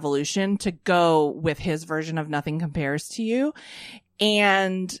and the Revolution to go with his version of Nothing Compares to You.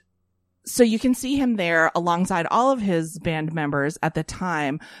 And so you can see him there alongside all of his band members at the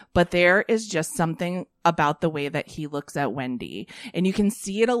time, but there is just something about the way that he looks at Wendy. And you can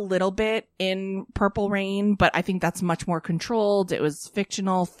see it a little bit in Purple Rain, but I think that's much more controlled. It was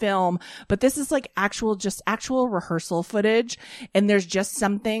fictional film, but this is like actual rehearsal footage. And there's just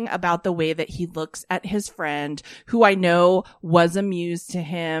something about the way that he looks at his friend, who I know was a muse to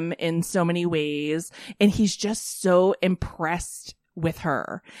him in so many ways. And he's just so impressed with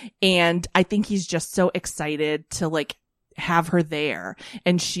her. And I think he's just so excited to like have her there.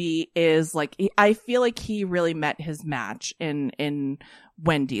 And she is like, I feel like he really met his match in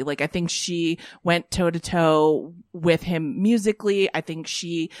Wendy. Like, I think she went toe to toe with him musically. I think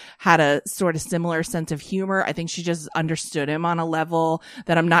she had a sort of similar sense of humor. I think she just understood him on a level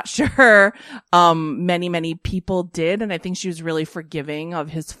that I'm not sure many people did. And I think she was really forgiving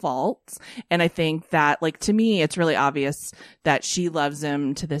of his faults. And I think that, like, to me, it's really obvious that she loves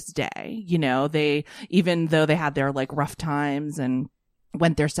him to this day. You know, even though they had their like rough times and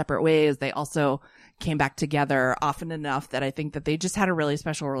went their separate ways, they also came back together often enough that I think that they just had a really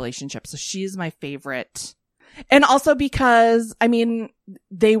special relationship. So she's my favorite. And also because, I mean,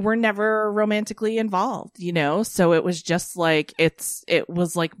 they were never romantically involved, you know? So it was just like, it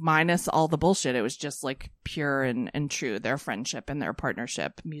was like minus all the bullshit. It was just like pure and true, their friendship and their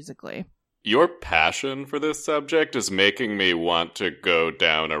partnership musically. Your passion for this subject is making me want to go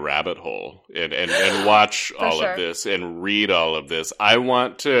down a rabbit hole and watch all of this and read all of this. I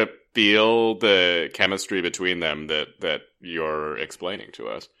want to feel the chemistry between them that you're explaining to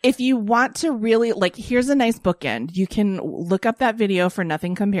us. If you want to really, like, here's a nice bookend. You can look up that video for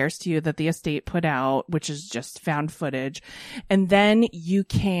Nothing Compares to You that the estate put out, which is just found footage. And then you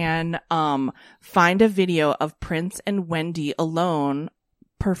can find a video of Prince and Wendy alone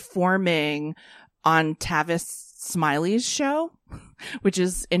performing on Tavis Smiley's show, which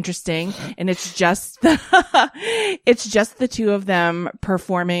is interesting. And it's just the two of them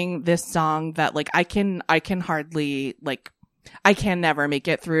performing this song that, like, I can hardly, like, I can never make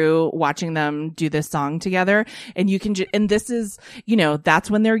it through watching them do this song together. And you can and this is, you know,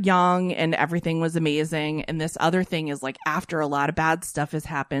 that's when they're young and everything was amazing. And this other thing is, like, after a lot of bad stuff has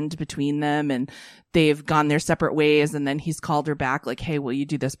happened between them and they've gone their separate ways, and then he's called her back like, "Hey, will you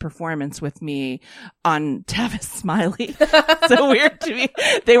do this performance with me on Tavis Smiley?" So weird to me.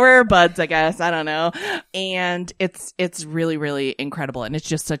 They were buds, I guess. I don't know. And it's really, really incredible. And it's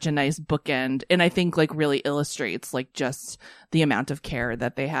just such a nice bookend. And I think, like, really illustrates, like, just the amount of care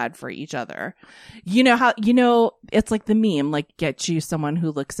that they had for each other. You know how, it's like the meme, like, get you someone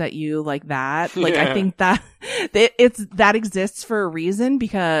who looks at you like that. Like, I think that that exists for a reason,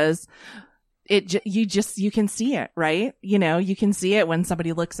 because you can see it, right? You can see it when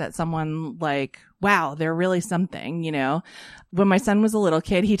somebody looks at someone like, wow, they're really something, When my son was a little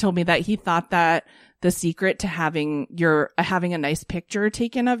kid, he told me that he thought that the secret to having a nice picture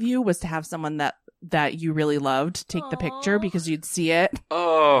taken of you was to have someone that you really loved take the picture, because you'd see it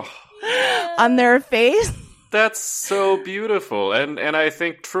on their face. That's so beautiful, and I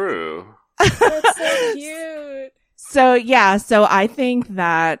think true. That's so cute. So I think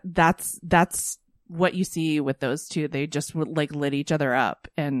that's what you see with those two. They just like lit each other up,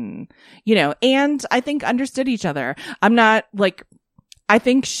 and and I think understood each other. I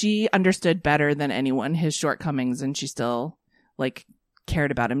think she understood better than anyone his shortcomings, and she still like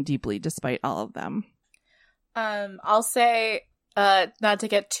cared about him deeply despite all of them. I'll say, not to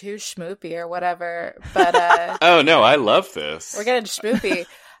get too schmoopy or whatever, but oh no, I love this. We're getting schmoopy.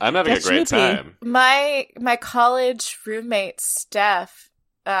 I'm having a great time. My college roommate Steph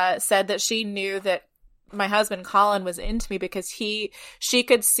said that she knew that my husband Colin was into me because she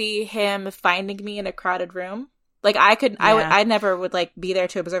could see him finding me in a crowded room. Like I never would like be there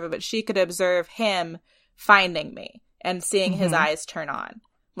to observe it, but she could observe him finding me and seeing his eyes turn on,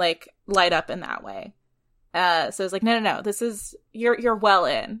 like light up in that way. So it's like, no, this is, you're well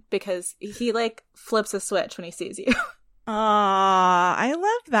in, because he like flips a switch when he sees you. I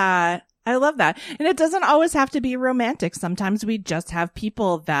love that. And it doesn't always have to be romantic. Sometimes we just have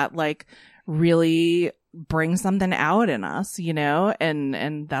people that like really bring something out in us,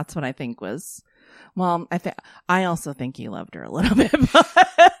 and that's what I think was, well, I also think he loved her a little bit,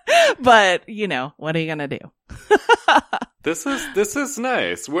 but what are you going to do? This is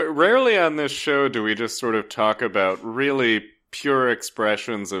nice. Rarely on this show do we just sort of talk about really pure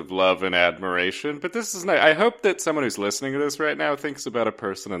expressions of love and admiration, but this is nice. I hope that someone who's listening to this right now thinks about a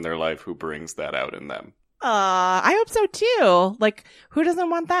person in their life who brings that out in them. I hope so too. Like, who doesn't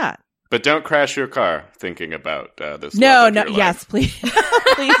want that? But don't crash your car thinking about this. No, yes, please.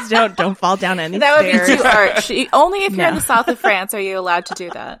 Please don't fall down any That stairs. would be too arch. Only if you're in the south of France are you allowed to do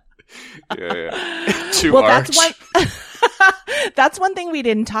that. Yeah. Too well, arch. That's one thing we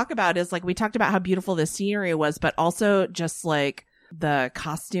didn't talk about, is like we talked about how beautiful the scenery was, but also just like the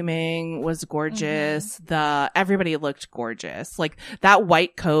costuming was gorgeous. Everybody looked gorgeous. Like that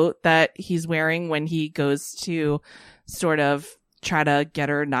white coat that he's wearing when he goes to sort of try to get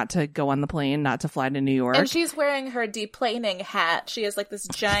her not to go on the plane, not to fly to New York. And she's wearing her deplaning hat. She has like this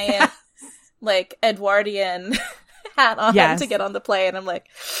giant like Edwardian hat on to get on the plane. I'm like,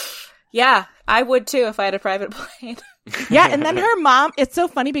 yeah, I would too if I had a private plane. Yeah, and then her mom, it's so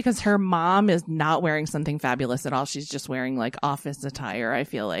funny because her mom is not wearing something fabulous at all. She's just wearing like office attire, I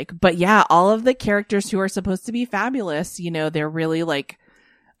feel like. But yeah, all of the characters who are supposed to be fabulous, they're really like,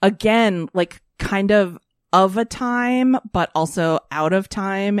 again, like kind of a time, but also out of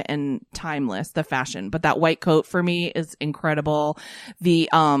time and timeless, the fashion. But that white coat for me is incredible. The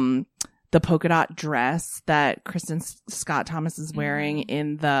polka dot dress that Kristen Scott Thomas is wearing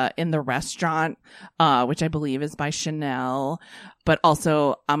in the restaurant, which I believe is by Chanel. But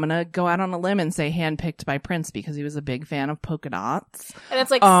also, I'm going to go out on a limb and say handpicked by Prince, because he was a big fan of polka dots. And it's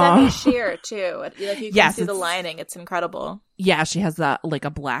like semi-sheer too. Like you can see the lining. It's incredible. Yeah, she has like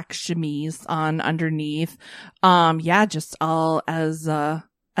a black chemise on underneath. Yeah, just all as a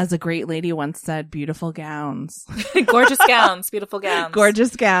great lady once said, beautiful gowns. Gorgeous gowns, beautiful gowns.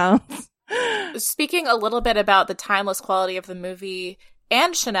 Gorgeous gowns. Speaking a little bit about the timeless quality of the movie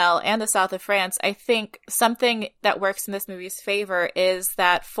and Chanel and the South of France, I think something that works in this movie's favor is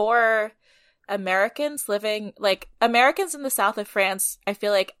that for Americans living, like Americans in the South of France, I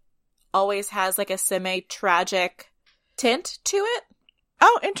feel like always has like a semi-tragic tint to it.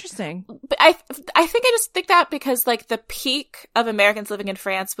 Oh, interesting. But I think I just think that because like the peak of Americans living in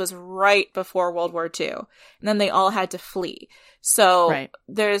France was right before World War II, and then they all had to flee. So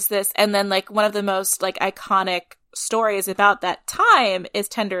there's this, and then like one of the most like iconic stories about that time is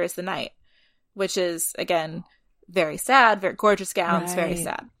Tender is the Night, which is again very sad, very gorgeous gowns, very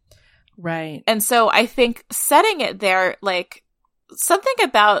sad. Right. And so I think setting it there, like something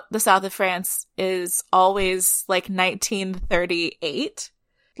about the South of France is always like 1938.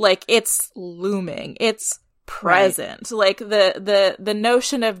 Like it's looming. It's present. Like the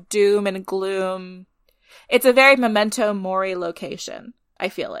notion of doom and gloom. It's a very Memento Mori location, I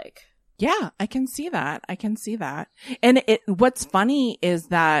feel like. Yeah, I can see that. And what's funny is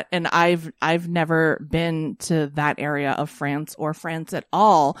that, and I've never been to that area of France or France at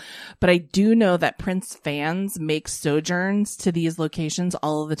all, but I do know that Prince fans make sojourns to these locations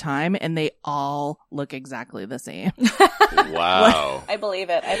all of the time, and they all look exactly the same. Wow. I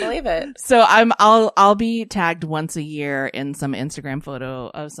believe it. So I'll be tagged once a year in some Instagram photo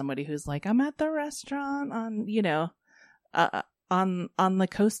of somebody who's like, I'm at the restaurant on, on the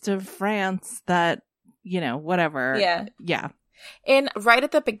coast of France that, whatever. Yeah. Yeah. And right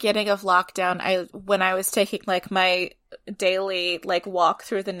at the beginning of lockdown, when I was taking like my daily like walk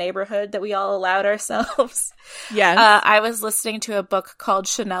through the neighborhood that we all allowed ourselves. Yes. I was listening to a book called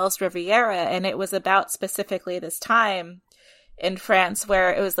Chanel's Riviera, and it was about specifically this time in France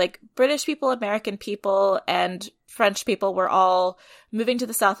where it was like British people, American people, and French people were all moving to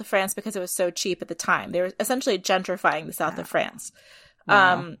the south of France because it was so cheap at the time. They were essentially gentrifying the south of France.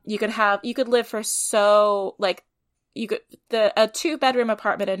 Wow. You could live for so like a 2-bedroom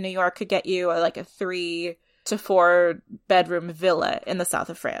apartment in New York could get you like a 3 to 4 bedroom villa in the south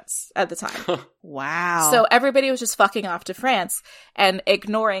of France at the time. Wow. So everybody was just fucking off to France and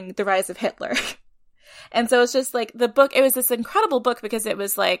ignoring the rise of Hitler. And so it's just like it was this incredible book because it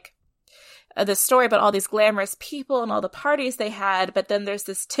was like the story about all these glamorous people and all the parties they had, but then there's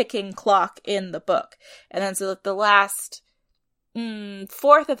this ticking clock in the book. And then so the last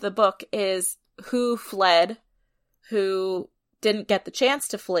fourth of the book is who fled, who didn't get the chance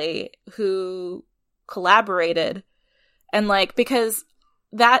to flee, who collaborated. And like, because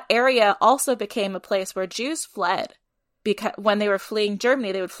that area also became a place where Jews fled, because when they were fleeing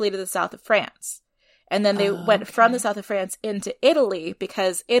Germany, they would flee to the south of France. And then they went from the south of France into Italy,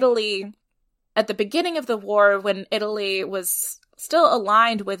 because Italy, at the beginning of the war, when Italy was still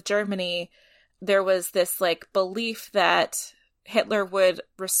aligned with Germany, there was this like belief that Hitler would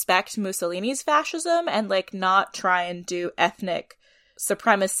respect Mussolini's fascism and like not try and do ethnic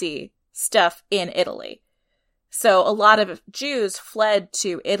supremacy stuff in Italy. So a lot of Jews fled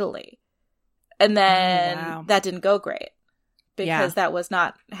to Italy. And then that didn't go great, because that was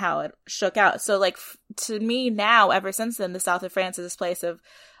not how it shook out. So like to me now, ever since then, the south of France is this place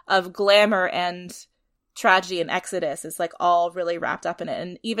of glamour and tragedy and exodus. It's like all really wrapped up in it.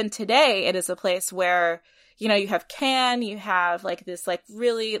 And even today, it is a place where, you have Cannes, you have like this like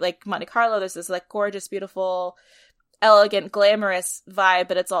really like Monte Carlo, there's this like gorgeous, beautiful, elegant, glamorous vibe,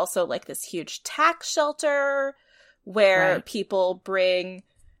 but it's also like this huge tax shelter where people bring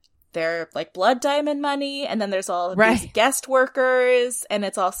their like blood diamond money, and then there's all of these guest workers, and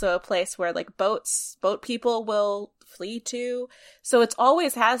it's also a place where like boat people will flee to. So it's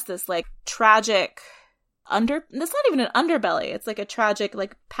always has this like tragic it's not even an underbelly, it's like a tragic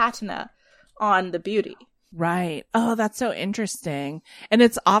like patina on the beauty. Right. Oh, that's so interesting. And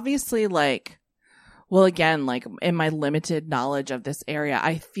it's obviously like, well, again, like in my limited knowledge of this area,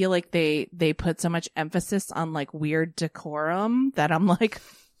 I feel like they put so much emphasis on like weird decorum that I'm like,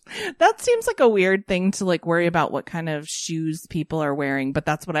 that seems like a weird thing to like worry about what kind of shoes people are wearing, but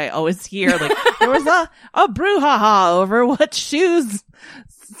that's what I always hear. Like there was a brouhaha over what shoes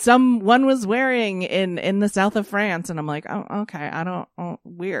someone was wearing in the south of France, and I'm like, oh, okay,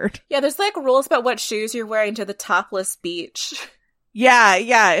 weird. Yeah, there's like rules about what shoes you're wearing to the topless beach. Yeah,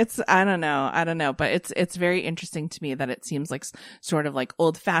 it's I don't know, but it's very interesting to me that it seems like sort of like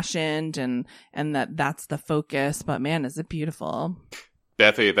old fashioned and that's the focus. But man, is it beautiful.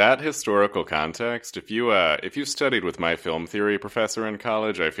 Bethy, that historical context, if you studied with my film theory professor in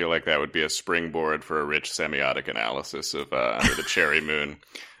college, I feel like that would be a springboard for a rich semiotic analysis of Under the Cherry Moon.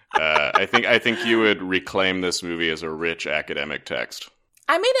 I think you would reclaim this movie as a rich academic text.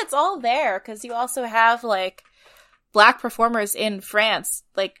 I mean, it's all there, because you also have like Black performers in France,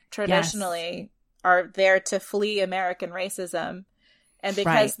 like traditionally are there to flee American racism. And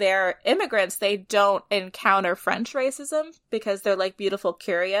because they're immigrants, they don't encounter French racism because they're like beautiful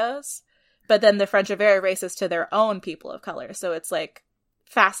curios. But then the French are very racist to their own people of color. So it's like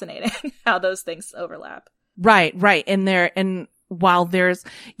fascinating how those things overlap. Right. And while there's,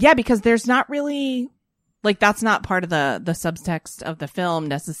 because there's not really, like, that's not part of the subtext of the film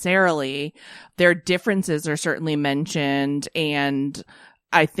necessarily. Their differences are certainly mentioned, and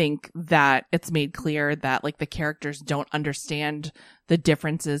I think that it's made clear that like the characters don't understand the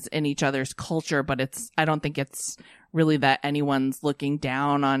differences in each other's culture, but I don't think it's really that anyone's looking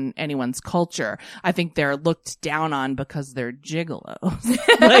down on anyone's culture. I think they're looked down on because they're gigolos.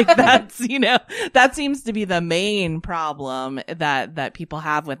 Like that's, that seems to be the main problem that people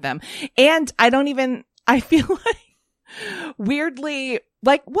have with them. And I feel like weirdly,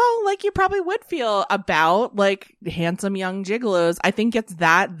 like you probably would feel about like handsome young gigolos. I think it's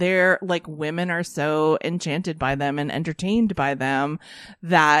that they're like women are so enchanted by them and entertained by them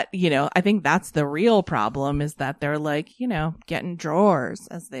that, you know, I think that's the real problem is that they're like, you know, getting drawers,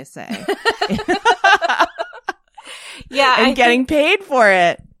 as they say. Yeah. And getting paid for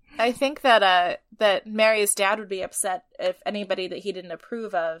it. I think that that Mary's dad would be upset if anybody that he didn't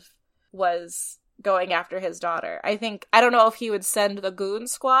approve of was going after his daughter. I don't know if he would send the goon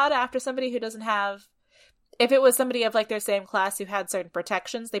squad after somebody who doesn't have, if it was somebody of like their same class who had certain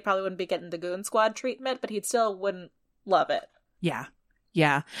protections, they probably wouldn't be getting the goon squad treatment, but he still wouldn't love it. Yeah.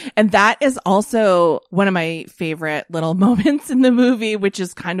 Yeah. And that is also one of my favorite little moments in the movie, which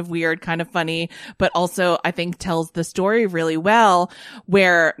is kind of weird, kind of funny, but also I think tells the story really well,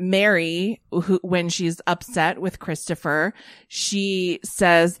 where Mary, when she's upset with Christopher, she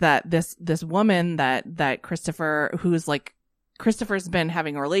says that this woman that Christopher, who's like, Christopher's been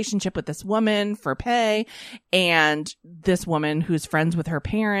having a relationship with this woman for pay, and this woman who's friends with her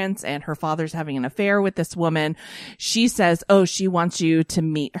parents, and her father's having an affair with this woman. She says, oh, she wants you to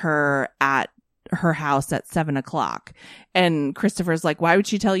meet her at her house at 7:00. And Christopher's like, why would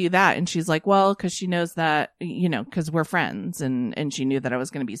she tell you that? And she's like, well, cause she knows that, you know, cause we're friends, and she knew that I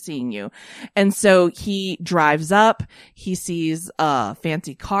was going to be seeing you. And so he drives up, he sees a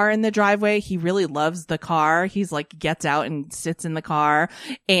fancy car in the driveway. He really loves the car. He's like, gets out and sits in the car.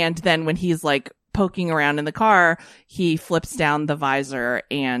 And then when he's like poking around in the car, he flips down the visor,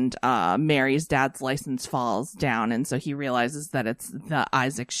 and Mary's dad's license falls down, and so he realizes that it's the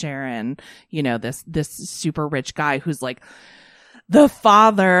Isaac Sharon, you know, this super rich guy who's like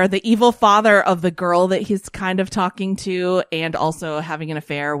the evil father of the girl that he's kind of talking to, and also having an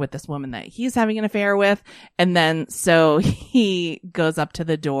affair with this woman that he's having an affair with. And then so he goes up to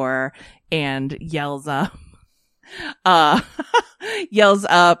the door and yells up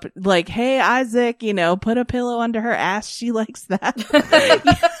like, hey, Isaac, you know, put a pillow under her ass. She likes that.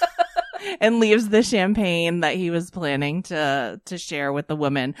 And leaves the champagne that he was planning to share with the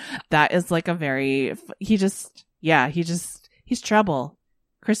woman. That is like a very, he's trouble.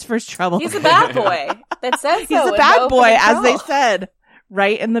 Christopher's trouble. He's a bad boy. That says he's a bad boy, as they said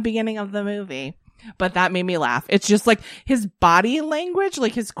right in the beginning of the movie. But that made me laugh. It's just like his body language,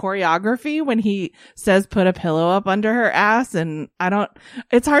 like his choreography when he says put a pillow up under her ass. And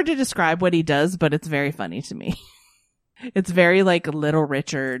it's hard to describe what he does, but it's very funny to me. It's very like Little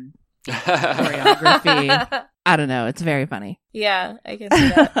Richard choreography. I don't know. It's very funny. Yeah, I can see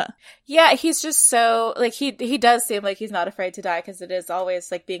that. Yeah, he's just so like he does seem like he's not afraid to die, because it is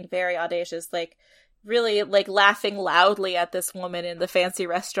always like being very audacious, like really like laughing loudly at this woman in the fancy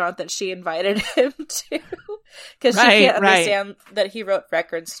restaurant that she invited him to, because she can't understand that he wrote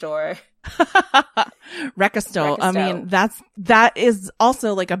record store. Record. I mean, that is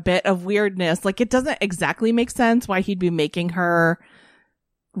also like a bit of weirdness. Like, it doesn't exactly make sense why he'd be making her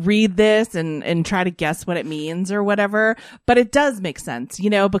read this and try to guess what it means or whatever, but it does make sense, you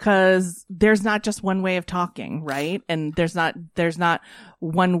know, because there's not just one way of talking, right? And there's not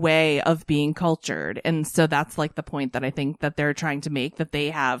one way of being cultured. And so that's like the point that I think that they're trying to make, that they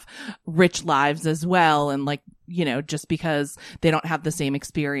have rich lives as well. And like, you know, just because they don't have the same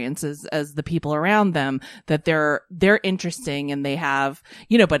experiences as the people around them, that they're interesting, and they have,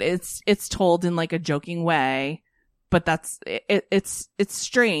 you know, but it's told in like a joking way. But it's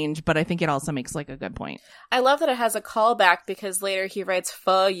strange, but I think it also makes like a good point. I love that it has a callback, because later he writes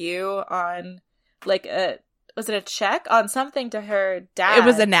 "fuh you" on like was it a check on something to her dad? It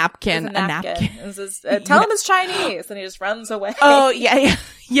was a napkin. A napkin. It was tell him it's Chinese, and he just runs away. Oh yeah.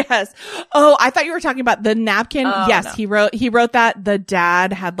 Yes. Oh, I thought you were talking about the napkin. Oh, yes, no. He wrote that the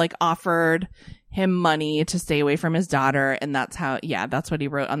dad had like offered him money to stay away from his daughter, and that's what he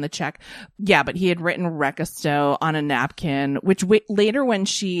wrote on the check. Yeah, but he had written Rekisto on a napkin, which later when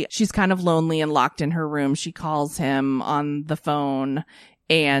she's kind of lonely and locked in her room, she calls him on the phone,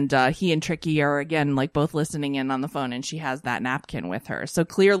 and he and Tricky are again like both listening in on the phone, and she has that napkin with her. So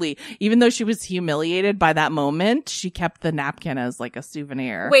clearly, even though she was humiliated by that moment, she kept the napkin as like a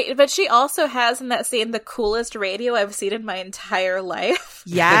souvenir. Wait, but she also has in that scene the coolest radio I've seen in my entire life.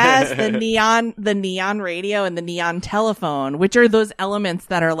 Yes, the neon radio and the neon telephone, which are those elements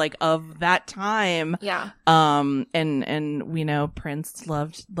that are like of that time. Yeah. And we know Prince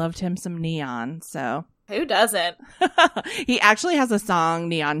loved him some neon, so. Who doesn't? He actually has a song,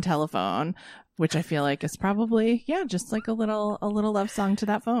 Neon Telephone, which I feel like is probably, just like a little love song to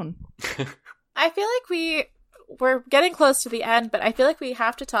that phone. I feel like we're getting close to the end, but I feel like we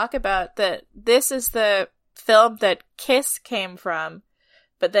have to talk about that this is the film that Kiss came from,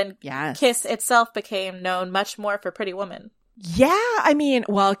 but then Kiss itself became known much more for Pretty Woman. Yeah, I mean,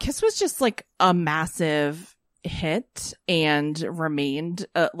 well, Kiss was just like a massive hit and remained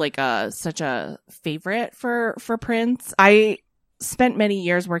such a favorite for Prince. I spent many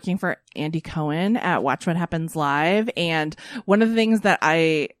years working for Andy Cohen at Watch What Happens Live, and one of the things that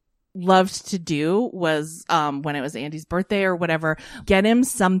I loved to do was when it was Andy's birthday or whatever, get him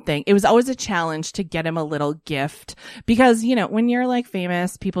something. It was always a challenge to get him a little gift, because you know, when you're like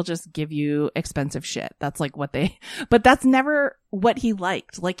famous, people just give you expensive shit. That's like what they, but that's never what he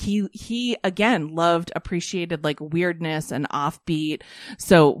liked. Like he again appreciated like weirdness and offbeat.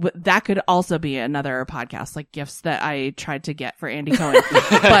 So that could also be another podcast, like gifts that I tried to get for Andy Cohen.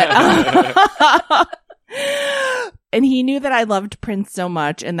 But and he knew that I loved Prince so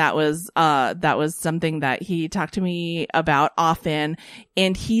much, and that was something that he talked to me about often.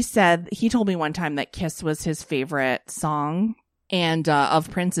 And he told me one time that Kiss was his favorite song and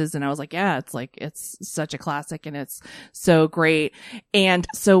of Prince's, and I was like, yeah, it's such a classic and it's so great. And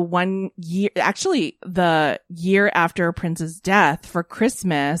so one year, actually the year after Prince's death, for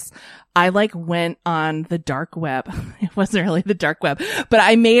Christmas, I like went on the dark web. It wasn't really the dark web, but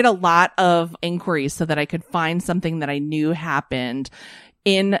I made a lot of inquiries so that I could find something that I knew happened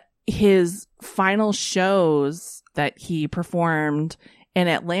in his final shows that he performed in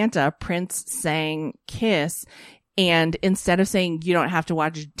Atlanta. Prince sang Kiss. And instead of saying, you don't have to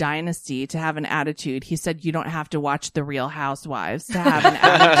watch Dynasty to have an attitude, he said, you don't have to watch The Real Housewives to have an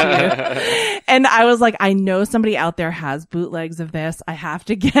attitude. And I was like, I know somebody out there has bootlegs of this. I have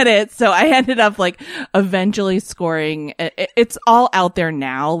to get it. So I ended up like eventually scoring. It's all out there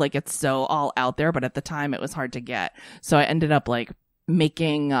now. Like it's so all out there, but at the time it was hard to get. So I ended up like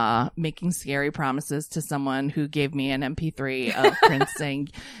making scary promises to someone who gave me an MP3 of Prince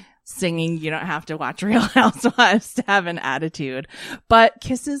singing you don't have to watch Real Housewives to have an attitude. But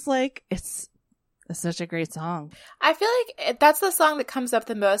Kiss is like, it's such a great song. I feel like that's the song that comes up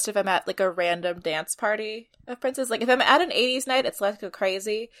the most if I'm at like a random dance party of Prince's. Like if I'm at an 80s night, it's Let's Go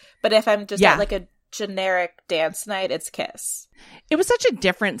Crazy. But if I'm just at like a generic dance night, it's Kiss. It was such a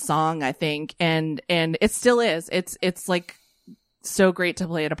different song, I think, and it still is. It's like so great to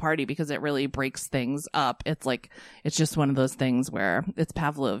play at a party because it really breaks things up. It's like, it's just one of those things where it's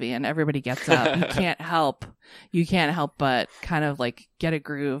Pavlovian. Everybody gets up. You can't help but kind of like get a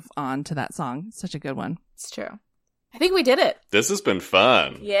groove onto that song. It's such a good one. It's true. I think we did it. This has been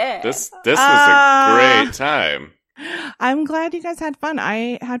fun. Yeah. This was a great time. I'm glad you guys had fun.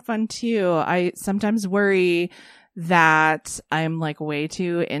 I had fun too. I sometimes worry that I'm like way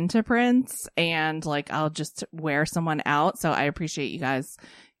too into Prince and like I'll just wear someone out. So I appreciate you guys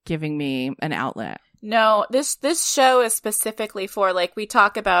giving me an outlet. No, this show is specifically for, like, we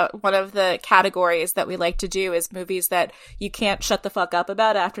talk about one of the categories that we like to do is movies that you can't shut the fuck up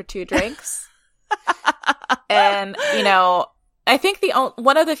about after 2 drinks. And, you know, I think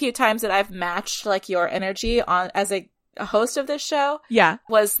one of the few times that I've matched like your energy on as a host of this show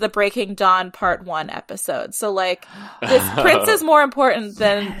was the Breaking Dawn Part 1 episode. So like this Prince is more important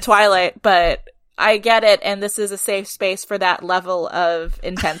than Twilight, but I get it, and this is a safe space for that level of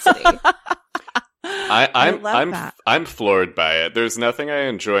intensity. I'm floored by it. There's nothing I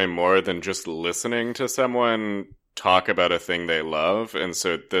enjoy more than just listening to someone talk about a thing they love, and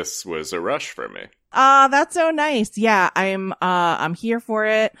so this was a rush for me. That's so nice. Yeah, I'm here for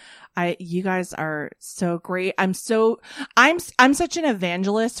it. You guys are so great. I'm such an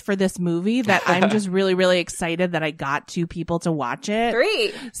evangelist for this movie that I'm just really, really excited that I got 2 people to watch it.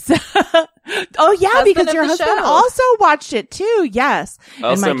 3. So, because your husband also watched it too. Yes.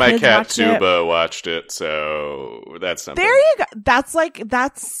 Also, my cat Tuba watched it, so that's something. There you go.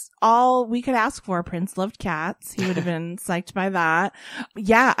 That's all we could ask for. Prince loved cats. He would have been psyched by that.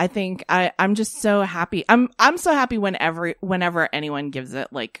 Yeah, I think I'm just so happy. I'm so happy whenever anyone gives it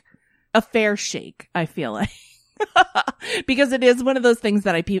like a fair shake, I feel like. Because it is one of those things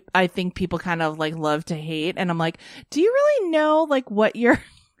that I think people kind of like love to hate, and I'm like, do you really know like what you're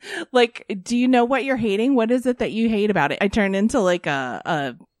like, do you know what you're hating? What is it that you hate about it? I turned into like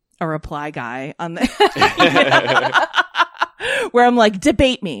a reply guy on the where I'm like,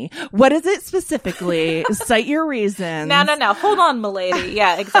 debate me. What is it specifically? Cite your reasons. No. Hold on, milady.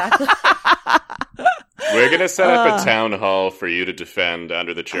 Yeah, exactly. We're going to set up a town hall for you to defend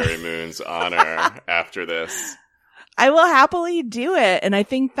Under the Cherry Moon's honor after this. I will happily do it. And I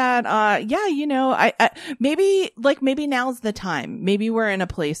think that, I maybe now's the time. Maybe we're in a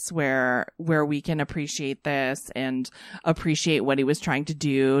place where we can appreciate this and appreciate what he was trying to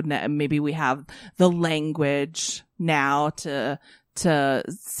do. Maybe we have the language now to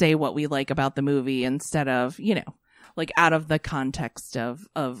say what we like about the movie instead of, like out of the context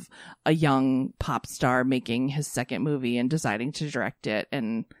of a young pop star making his second movie and deciding to direct it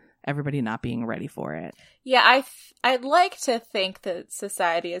and everybody not being ready for it. Yeah, I'd like to think that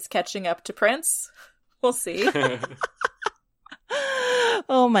society is catching up to Prince. We'll see.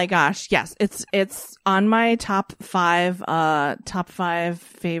 Oh my gosh. Yes, it's on my top five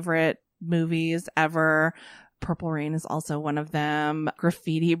favorite movies ever. Purple Rain is also one of them.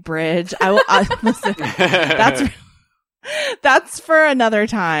 Graffiti Bridge. Listen, that's for another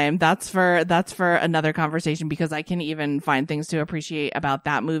time. That's for another conversation, because I can even find things to appreciate about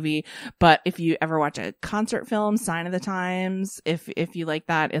that movie. But if you ever watch a concert film, Sign of the Times, if you like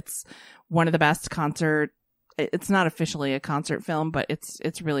that, it's one of the best concert. It's not officially a concert film, but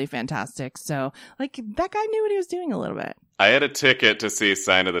it's really fantastic. So, like, that guy knew what he was doing a little bit. I had a ticket to see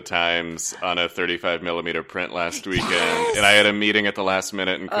Sign of the Times on a 35mm print last weekend, and I had a meeting at the last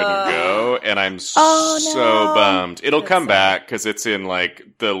minute and couldn't go, and I'm so bummed. It'll come back because it's in, like,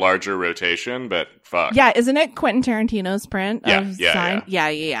 the larger rotation, but fuck. Yeah, isn't it Quentin Tarantino's print of Sign? Yeah.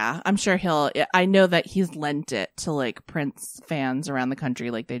 Yeah. I'm sure I know that he's lent it to, like, Prince fans around the country,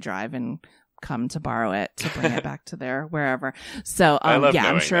 like, they drive and come to borrow it to bring it back to their wherever. So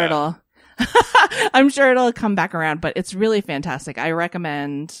I'm sure I'm sure it'll come back around, but it's really fantastic. I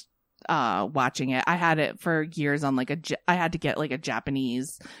recommend watching it. I had it for years on I had to get like a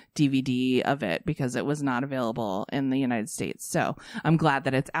Japanese DVD of it because it was not available in the United States. So I'm glad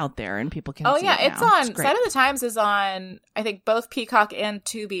that it's out there and people can see it now. It's on Sign of the Times is on, I think, both Peacock and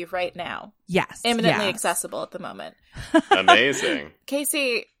Tubi right now. Yes. Imminently accessible at the moment. Amazing.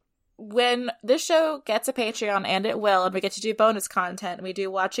 Casey, when this show gets a Patreon, and it will, and we get to do bonus content, and we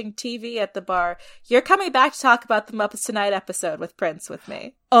do watching TV at the bar, you're coming back to talk about the Muppets Tonight episode with Prince with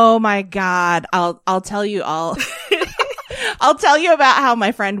me. Oh my God. I'll tell you all. I'll tell you about how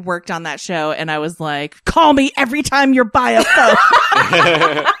my friend worked on that show, and I was like, call me every time you're by a phone.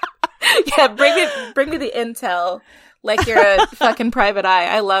 Yeah, bring me the intel. Like you're a fucking private eye.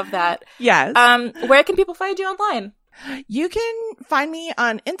 I love that. Yes. Where can people find you online? You can find me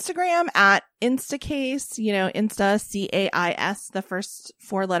on Instagram at Instacase, Insta, CAIS, the first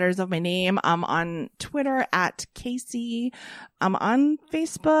four letters of my name. I'm on Twitter at Casey. I'm on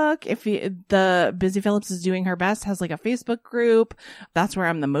Facebook. The Busy Phillips is Doing Her Best has like a Facebook group. That's where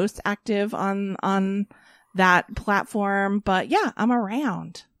I'm the most active on that platform. But yeah, I'm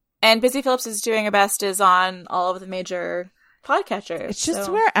around. And Busy Phillips is Doing Her Best is on all of the major podcatchers. It's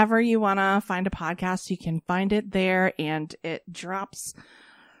just wherever you want to find a podcast, you can find it there, and it drops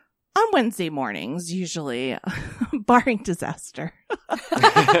on Wednesday mornings, usually, barring disaster.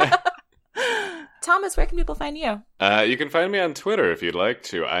 Thomas, where can people find you? You can find me on Twitter if you'd like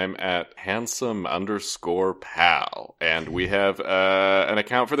to. I'm at handsome_pal, and we have an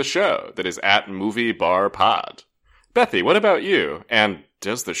account for the show that is at Movie Bar Pod. Bethy, what about you? And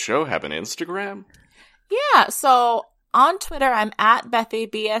does the show have an Instagram? Yeah, so on Twitter, I'm at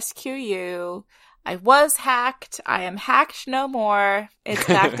Bethy, BSQU. I was hacked. I am hacked no more. It's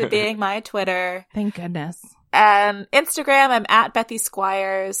back to being my Twitter. Thank goodness. And Instagram, I'm at Bethy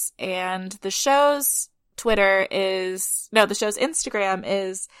Squires. And the show's Instagram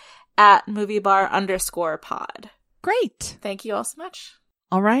is at moviebar_pod. Great. Thank you all so much.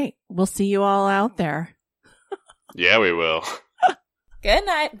 All right. We'll see you all out there. Yeah, we will. Good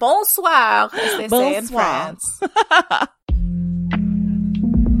night. Bonsoir, as they say in France.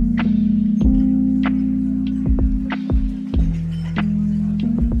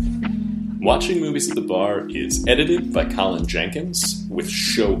 Watching Movies at the Bar is edited by Colin Jenkins, with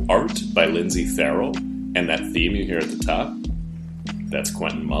show art by Lindsay Farrell, and that theme you hear at the top, that's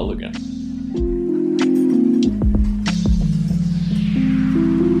Quentin Mulligan.